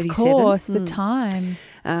 That's 37. Of course, the time.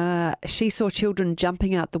 She saw children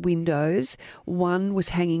jumping out the windows. One was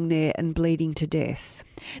hanging there and bleeding to death.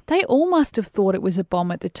 They all must have thought it was a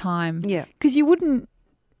bomb at the time. Yeah. Because you wouldn't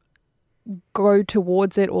go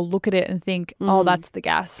towards it or look at it and think, oh, that's the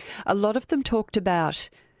gas. A lot of them talked about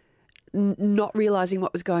not realising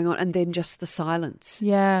what was going on and then just the silence.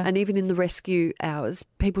 Yeah. And even in the rescue hours,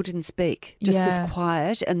 people didn't speak, just this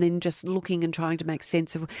quiet, and then just looking and trying to make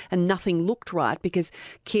sense of, and nothing looked right because,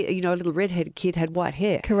 a little redheaded kid had white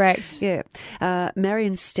hair. Correct. Yeah.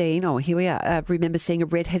 Marion Steen, here we are, remember seeing a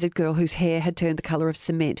redheaded girl whose hair had turned the colour of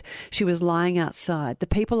cement. She was lying outside. The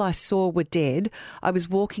people I saw were dead. I was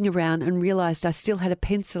walking around and realised I still had a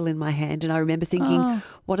pencil in my hand, and I remember thinking,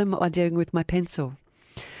 what am I doing with my pencil?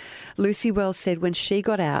 Lucy Wells said when she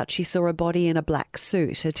got out, she saw a body in a black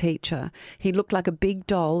suit, a teacher. He looked like a big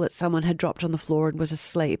doll that someone had dropped on the floor and was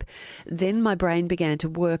asleep. Then my brain began to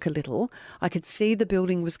work a little. I could see the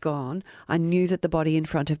building was gone. I knew that the body in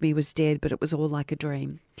front of me was dead, but it was all like a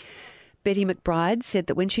dream. Betty McBride said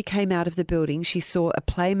that when she came out of the building, she saw a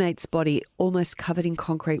playmate's body almost covered in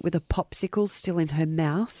concrete with a popsicle still in her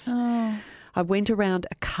mouth. Oh. I went around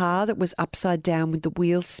a car that was upside down with the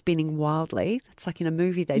wheels spinning wildly. It's like in a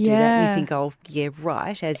movie they do that and you think, oh, yeah,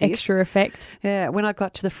 right, as Extra effect. Yeah, when I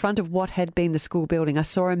got to the front of what had been the school building, I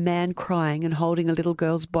saw a man crying and holding a little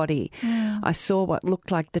girl's body. I saw what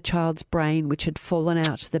looked like the child's brain, which had fallen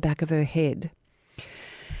out the back of her head.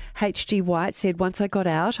 H.G. White said, once I got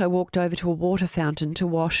out, I walked over to a water fountain to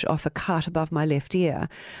wash off a cut above my left ear.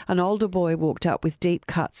 An older boy walked up with deep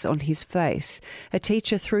cuts on his face. A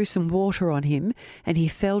teacher threw some water on him and he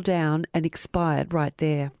fell down and expired right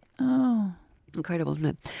there. Oh. Incredible,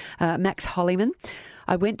 isn't it? Max Hollyman.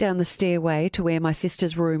 I went down the stairway to where my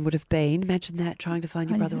sister's room would have been. Imagine that, trying to find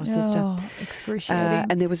your brother or sister. Oh,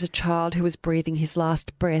 excruciating. And there was a child who was breathing his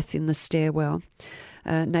last breath in the stairwell.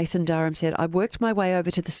 Nathan Durham said, I worked my way over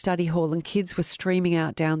to the study hall and kids were streaming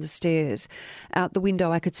out down the stairs. Out the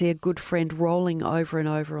window I could see a good friend rolling over and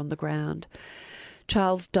over on the ground.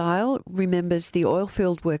 Charles Dial remembers the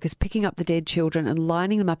oilfield workers picking up the dead children and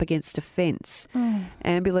lining them up against a fence.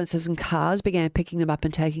 Ambulances and cars began picking them up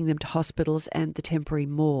and taking them to hospitals and the temporary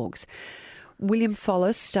morgues. William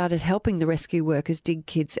Follis started helping the rescue workers dig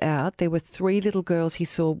kids out. There were 3 little girls he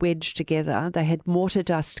saw wedged together. They had mortar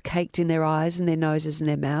dust caked in their eyes and their noses and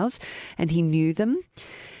their mouths, and he knew them.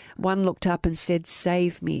 One looked up and said,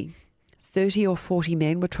 "Save me." 30 or 40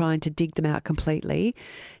 men were trying to dig them out completely.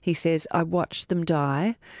 He says, I watched them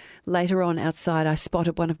die. Later on outside, I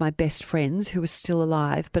spotted one of my best friends who was still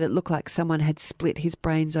alive, but it looked like someone had split his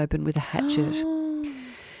brains open with a hatchet.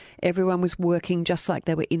 Everyone was working just like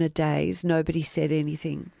they were in a daze. Nobody said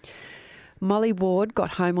anything. Molly Ward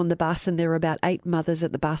got home on the bus and there were about 8 mothers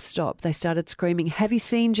at the bus stop. They started screaming, "Have you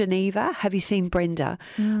seen Geneva? Have you seen Brenda?"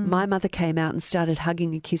 My mother came out and started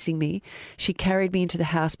hugging and kissing me. She carried me into the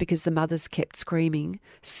house because the mothers kept screaming.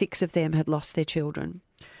 6 of them had lost their children.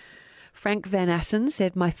 Frank Van Assen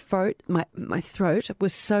said, my throat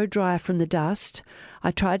was so dry from the dust.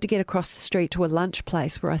 I tried to get across the street to a lunch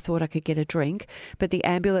place where I thought I could get a drink, but the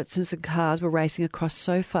ambulances and cars were racing across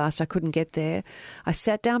so fast I couldn't get there. I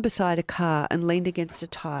sat down beside a car and leaned against a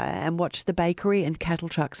tyre and watched the bakery and cattle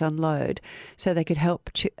trucks unload so they could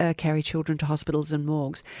help carry children to hospitals and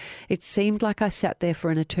morgues. It seemed like I sat there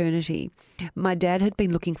for an eternity. My dad had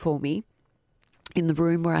been looking for me in the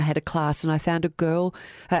room where I had a class, and I found a girl,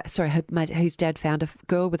 his dad found a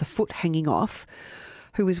girl with a foot hanging off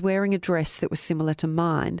who was wearing a dress that was similar to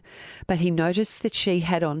mine, but he noticed that she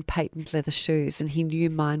had on patent leather shoes and he knew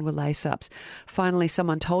mine were lace-ups. Finally,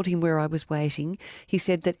 someone told him where I was waiting. He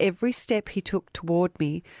said that every step he took toward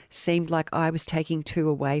me seemed like I was taking 2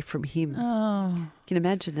 away from him. Oh. You can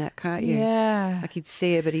imagine that, can't you? Yeah. Like he'd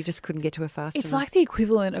see her, but he just couldn't get to her fast enough. It's like the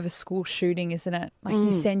equivalent of a school shooting, isn't it? Like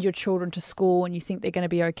you send your children to school and you think they're going to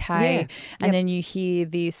be okay. And then you hear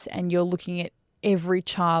this and you're looking at every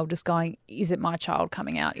child just going, is it my child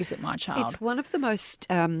coming out? Is it my child? It's one of the most,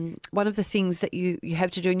 one of the things that you have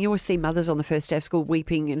to do, and you always see mothers on the first day of school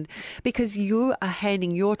weeping, and because you are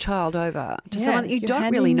handing your child over to someone that you don't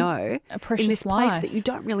really know, a precious in this life. place that you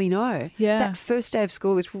don't really know. Yeah. That first day of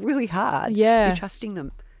school is really hard. Yeah. You're trusting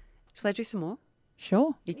them. Shall I do some more?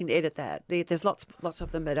 Sure. You can edit that. There's lots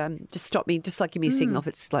of them, but just stop me. Just like give me a signal if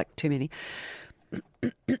it's like too many.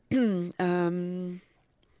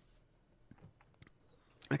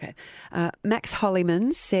 Okay. Max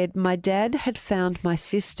Hollyman said, my dad had found my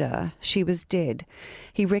sister. She was dead.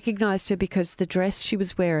 He recognised her because the dress she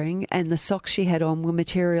was wearing and the socks she had on were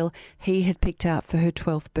material he had picked out for her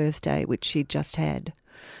 12th birthday, which she'd just had.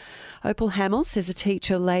 Opal Hamill says a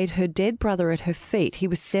teacher laid her dead brother at her feet. He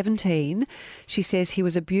was 17. She says he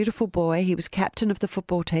was a beautiful boy. He was captain of the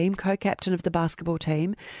football team, co-captain of the basketball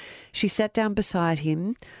team. She sat down beside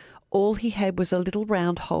him. All he had was a little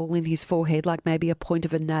round hole in his forehead, like maybe a point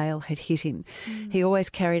of a nail had hit him. He always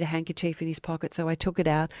carried a handkerchief in his pocket, so I took it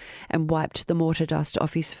out and wiped the mortar dust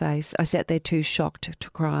off his face. I sat there too shocked to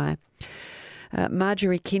cry.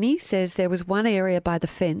 Marjorie Kinney says there was one area by the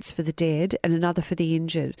fence for the dead and another for the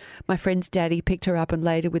injured. My friend's daddy picked her up and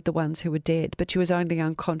laid her with the ones who were dead, but she was only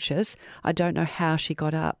unconscious. I don't know how she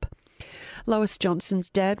got up. Lois Johnson's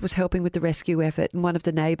dad was helping with the rescue effort, and one of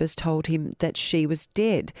the neighbours told him that she was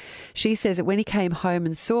dead. She says that when he came home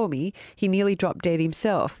and saw me, he nearly dropped dead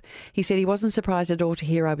himself. He said he wasn't surprised at all to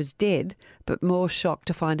hear I was dead, but more shocked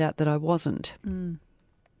to find out that I wasn't.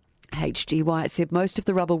 H.G. White said most of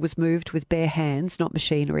the rubble was moved with bare hands, not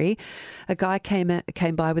machinery. A guy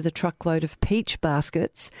came by with a truckload of peach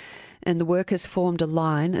baskets, and the workers formed a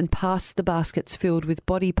line and passed the baskets filled with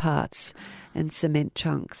body parts and cement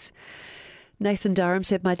chunks. Nathan Durham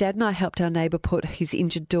said, my dad and I helped our neighbour put his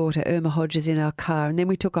injured daughter, Irma Hodges, in our car, and then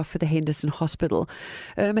we took off for the Henderson Hospital.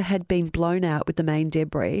 Irma had been blown out with the main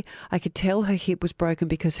debris. I could tell her hip was broken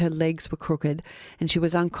because her legs were crooked, and she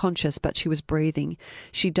was unconscious, but she was breathing.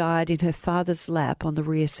 She died in her father's lap on the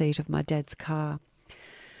rear seat of my dad's car.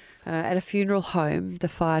 At a funeral home, the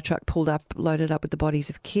fire truck pulled up, loaded up with the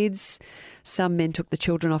bodies of kids. Some men took the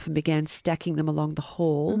children off and began stacking them along the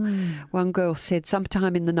hall. One girl said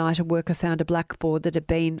sometime in the night a worker found a blackboard that had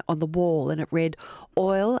been on the wall and it read,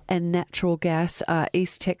 "Oil and natural gas are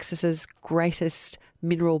East Texas's greatest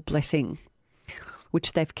mineral blessing,"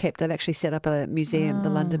 which they've kept. They've actually set up a museum,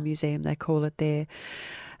 the London Museum, they call it there.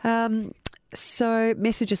 So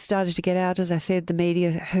messages started to get out. As I said, the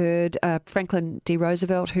media heard Franklin D.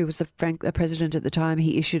 Roosevelt, who was the president at the time.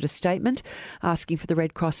 He issued a statement asking for the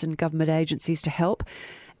Red Cross and government agencies to help.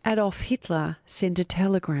 Adolf Hitler sent a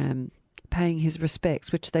telegram paying his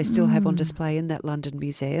respects, which they still have on display in that London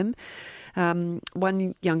Museum.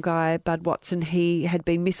 One young guy, Bud Watson, he had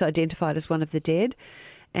been misidentified as one of the dead.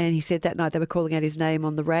 And he said that night they were calling out his name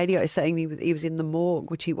on the radio, saying he was in the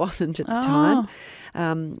morgue, which he wasn't at the time.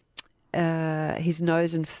 His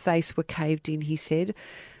nose and face were caved in, he said.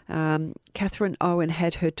 Catherine Owen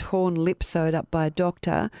had her torn lip sewed up by a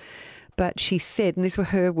doctor, but she said, and these were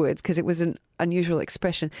her words because it was an unusual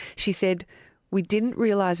expression, she said, "We didn't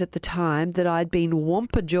realise at the time that I'd been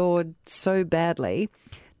wampa-jawed so badly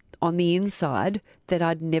on the inside that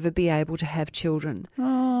I'd never be able to have children."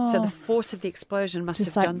 So the force of the explosion must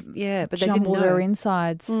have done, but they didn't know. Her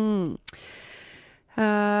insides.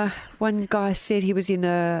 One guy said he was in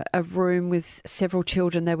a room with several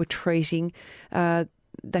children they were treating.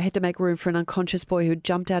 They had to make room for an unconscious boy who had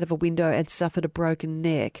jumped out of a window and suffered a broken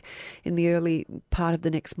neck. In the early part of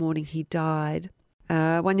the next morning, he died.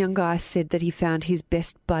 One young guy said that he found his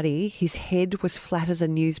best buddy. His head was flat as a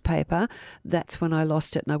newspaper. That's when I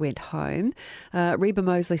lost it and I went home. Reba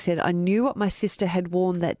Mosley said, "I knew what my sister had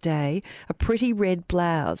worn that day, a pretty red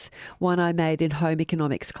blouse, one I made in home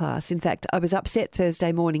economics class. In fact, I was upset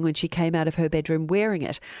Thursday morning when she came out of her bedroom wearing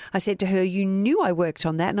it. I said to her, 'You knew I worked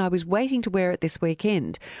on that and I was waiting to wear it this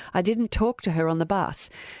weekend.' I didn't talk to her on the bus.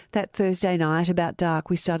 That Thursday night, about dark,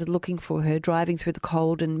 we started looking for her, driving through the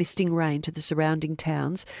cold and misting rain to the surrounding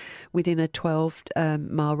towns within a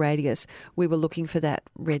 12-mile radius. We were looking for that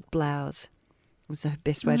red blouse." It was the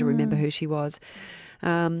best way to remember who she was.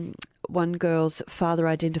 One girl's father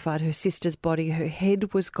identified her sister's body. Her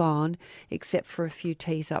head was gone except for a few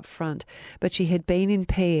teeth up front, but she had been in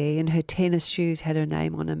PE and her tennis shoes had her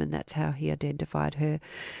name on them, and that's how he identified her.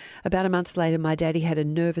 About a month later, my daddy had a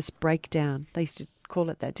nervous breakdown. They used to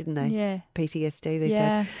call it that, didn't they? Yeah. PTSD these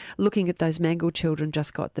days. Looking at those mangled children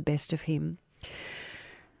just got the best of him.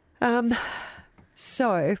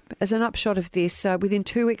 So, as an upshot of this, within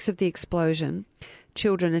 2 weeks of the explosion,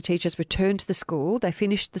 children and teachers returned to the school. They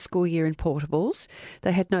finished the school year in portables.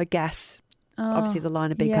 They had no gas. Obviously, the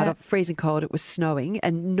line had been cut off. Freezing cold, it was snowing,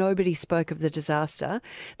 and nobody spoke of the disaster.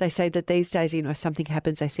 They say that these days, if something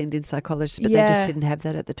happens, they send in psychologists, but they just didn't have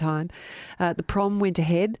that at the time. The prom went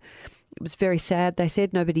ahead. It was very sad. They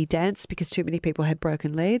said nobody danced because too many people had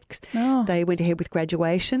broken legs. They went ahead with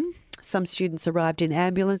graduation. Some students arrived in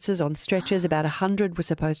ambulances on stretchers. About 100 were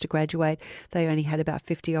supposed to graduate. They only had about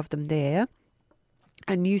 50 of them there.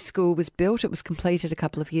 A new school was built. It was completed a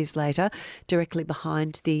couple of years later, directly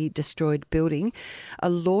behind the destroyed building. A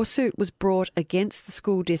lawsuit was brought against the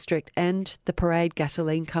school district and the Parade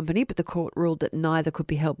Gasoline Company, but the court ruled that neither could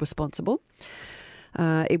be held responsible.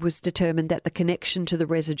 It was determined that the connection to the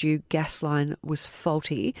residue gas line was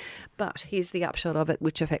faulty. But here's the upshot of it,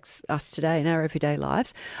 which affects us today in our everyday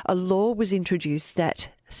lives. A law was introduced that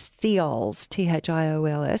thiols,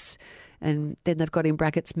 THIOLS, and then they've got in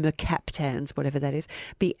brackets mercaptans, whatever that is,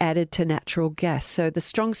 be added to natural gas. So the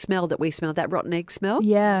strong smell that we smell, that rotten egg smell,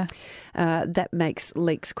 that makes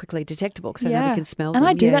leaks quickly detectable because I know we can smell them. And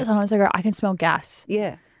I do that sometimes. I go, I can smell gas.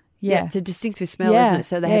 Yeah, it's a distinctive smell, isn't it?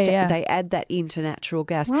 So they add that into natural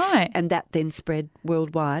gas. Right. And that then spread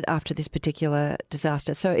worldwide after this particular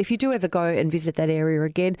disaster. So if you do ever go and visit that area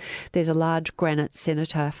again, there's a large granite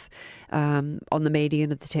cenotaph on the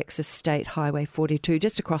median of the Texas State Highway 42,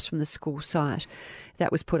 just across from the school site.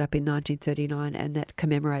 That was put up in 1939 and that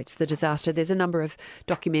commemorates the disaster. There's a number of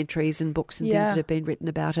documentaries and books and things that have been written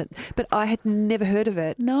about it. But I had never heard of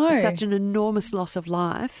it. No. Such an enormous loss of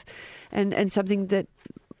life and something that,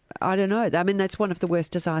 I don't know. I mean, that's one of the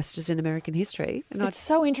worst disasters in American history. And it's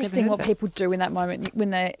so interesting what people do in that moment.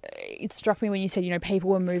 It struck me when you said, people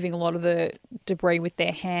were moving a lot of the debris with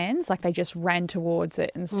their hands, like they just ran towards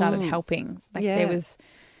it and started helping. Like there was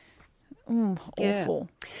Awful.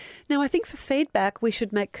 Now, I think for feedback, we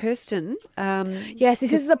should make Kirsten. Yes,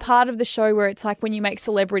 this is the part of the show where it's like when you make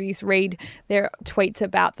celebrities read their tweets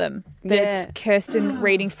about them. But it's Kirsten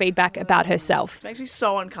reading feedback about herself. It makes me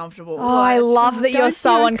so uncomfortable. Oh, I love that you're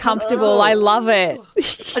so uncomfortable. I love it. I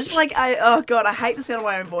just I hate the sound of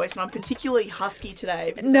my own voice, and I'm particularly husky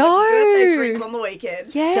today. Because No. I had birthday drinks on the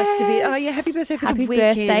weekend. Yes. Just to be, happy birthday for Happy the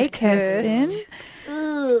weekend, birthday, Kirsten. Kirst.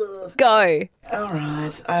 Ugh. Go. All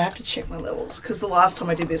right, I have to check my levels because the last time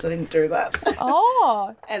I did this, I didn't do that.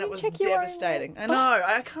 Oh. And it was devastating. I know.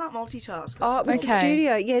 I can't multitask. Oh, it was the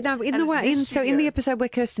studio. Yeah, no, in the episode where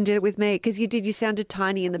Kirsten did it with me, because you sounded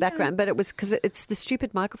tiny in the background, but it was because it's the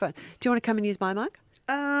stupid microphone. Do you want to come and use my mic?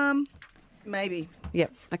 Maybe.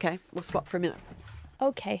 Yep. Okay. We'll swap for a minute.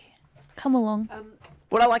 Okay. Come along.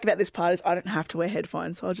 What I like about this part is I don't have to wear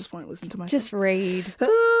headphones, so I just won't listen to myself. Just read.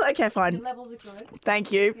 Okay, fine. The levels are good.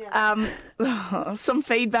 Thank you. Yeah. Some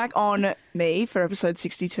feedback on me for episode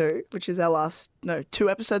 62, which is our 2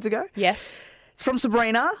 episodes ago. Yes. It's from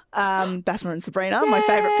Sabrina, Basma and Sabrina, my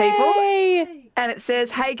favourite people. And it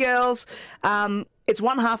says, "Hey girls, it's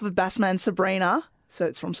one half of Basma and Sabrina." So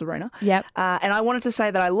it's from Sabrina. Yep. And I wanted to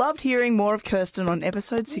say that I loved hearing more of Kirsten on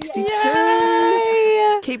episode 62.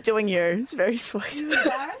 Yay! Keep doing you. It's very sweet. Are you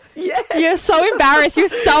embarrassed? Yes. You're so embarrassed. You're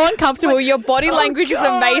so uncomfortable. Your body language is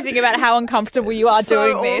amazing about how uncomfortable you are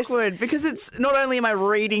doing this. So awkward because it's not only am I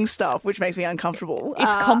reading stuff, which makes me uncomfortable.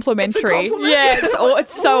 It's complimentary. It's a compliment. Yeah,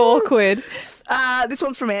 it's so awkward. This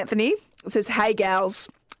one's from Anthony. It says, "Hey gals,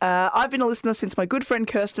 I've been a listener since my good friend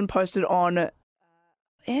Kirsten posted on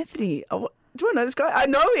Anthony. Do I know this guy? I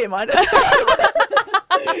know him. I know.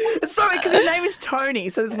 It's sorry because his name is Tony,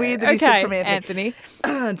 so it's weird that he said from Anthony.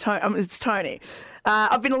 It's Tony.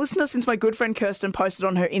 I've been a listener since my good friend Kirsten posted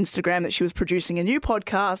on her Instagram that she was producing a new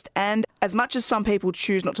podcast, and as much as some people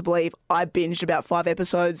choose not to believe, I binged about 5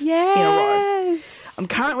 episodes in a row. I'm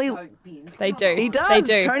currently... They do. He does.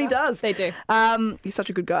 They do. Tony does. They do. He's such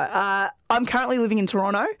a good guy. I'm currently living in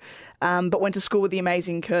Toronto, but went to school with the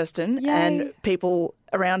amazing Kirsten, and people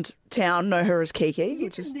around town know her as Kiki.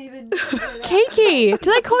 Kiki. Do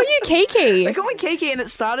they call you Kiki? They call me Kiki, and it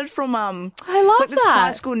started from I love it's like this that.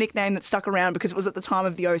 high school nickname that stuck around because it was at the time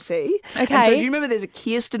of the OC. Okay. And so do you remember there's a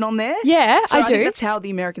Kirsten on there? Yeah, so I I do. think that's how the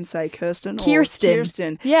Americans say Kirsten.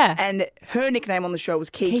 Kirsten. Yeah. And her nickname on the show was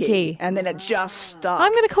Kiki. And then it just stuck.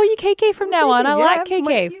 I'm going to call you Kiki from now on. I like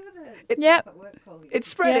Kiki. Yep. It's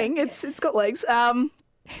spreading. Yeah. It's got legs.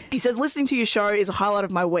 He says, listening to your show is a highlight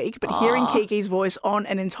of my week, but hearing Kiki's voice on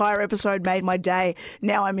an entire episode made my day.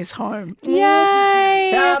 Now I miss home.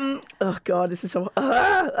 Yay! Oh, God, this is so...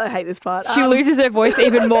 I hate this part. She loses her voice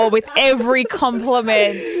even more with every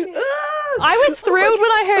compliment. I was thrilled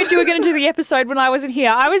when I heard you were going to do the episode when I wasn't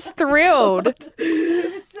here. I was thrilled.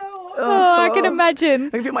 I can imagine. I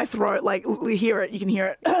can feel my throat, hear it. You can hear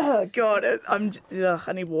it. Oh, God,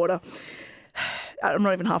 I need water. I'm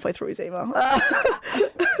not even halfway through his email.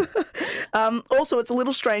 Also, it's a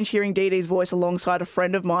little strange hearing Dee Dee's voice alongside a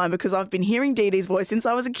friend of mine because I've been hearing Dee Dee's voice since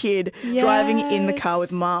I was a kid driving in the car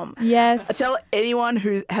with Mum. Yes. I tell anyone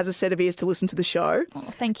who has a set of ears to listen to the show. Oh,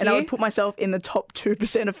 thank you. And I would put myself in the top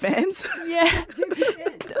 2% of fans. Yeah.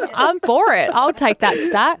 2%. I'm for it. I'll take that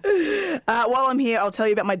stat. While I'm here, I'll tell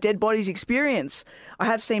you about my dead bodies experience. I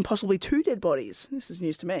have seen possibly 2 dead bodies. This is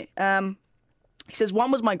news to me. He says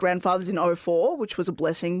one was my grandfather's in 2004, which was a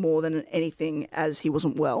blessing more than anything as he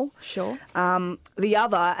wasn't well. Sure. The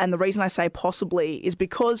other, and the reason I say possibly, is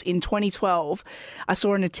because in 2012 I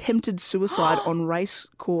saw an attempted suicide on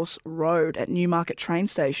Racecourse Road at Newmarket train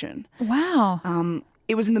station. Wow.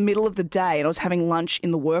 It was in the middle of the day and I was having lunch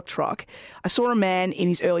in the work truck. I saw a man in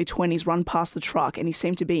his early 20s run past the truck and he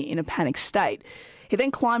seemed to be in a panicked state. He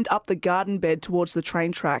then climbed up the garden bed towards the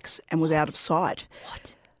train tracks and was out of sight.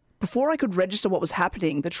 What? Before I could register what was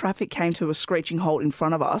happening, the traffic came to a screeching halt in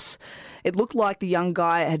front of us. It looked like the young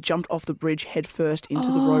guy had jumped off the bridge headfirst into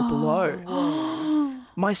the road below.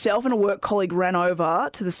 Myself and a work colleague ran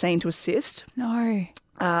over to the scene to assist. No.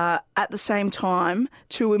 At the same time,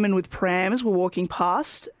 2 women with prams were walking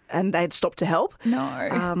past and they had stopped to help. No.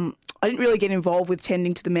 I didn't really get involved with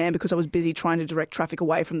tending to the man because I was busy trying to direct traffic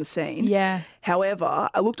away from the scene. Yeah. However,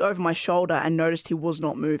 I looked over my shoulder and noticed he was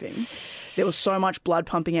not moving. There was so much blood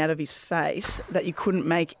pumping out of his face that you couldn't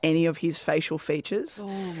make any of his facial features. Oh,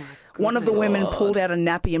 my goodness. One of the women pulled out a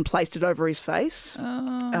nappy and placed it over his face.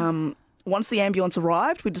 Once the ambulance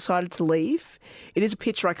arrived, we decided to leave. It is a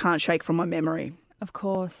picture I can't shake from my memory. Of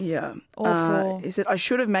course. Yeah. Awful. He said, I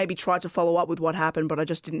should have maybe tried to follow up with what happened, but I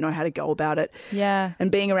just didn't know how to go about it. Yeah.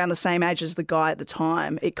 And being around the same age as the guy at the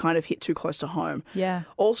time, it kind of hit too close to home. Yeah.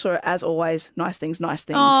 Also, as always, nice things, nice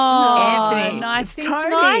things. Oh, Anthony. nice It's things, Tony.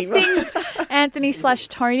 nice things.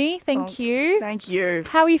 Anthony/Tony, thank you. Thank you.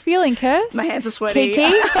 How are you feeling, Kirst? My hands are sweaty. Kiki?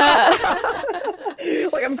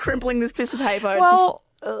 Like I'm crimpling this piece of paper. It's Well,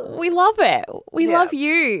 we love it. We Yeah. love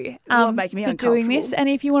you love making me for doing this. uncomfortable. And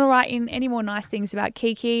if you want to write in any more nice things about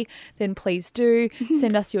Kiki, then please do.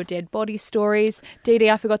 Send us your dead body stories. Dee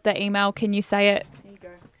Dee, I forgot the email. Can you say it?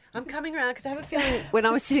 I'm coming around because I have a feeling when I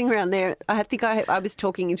was sitting around there, I think I was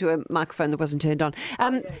talking into a microphone that wasn't turned on.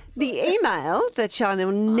 The email that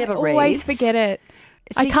Chanel never reads. Always forget it.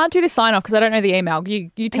 I See- can't do the sign off because I don't know the email. You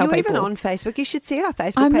tell Are you people. even on Facebook? You should see our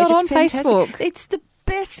Facebook I'm page. not It's on fantastic. Facebook. It's the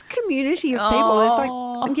best community of people. It's like,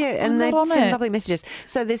 yeah, I'm and they not on send it. lovely messages.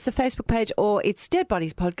 So there's the Facebook page, or it's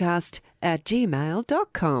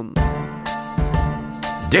deadbodiespodcast@gmail.com.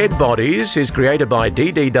 Dead Bodies is created by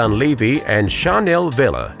Dee Dee Dunleavy and Chanel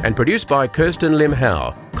Vella and produced by Kirsten Lim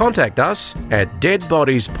Howe. Contact us at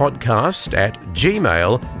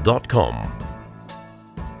deadbodiespodcast@gmail.com.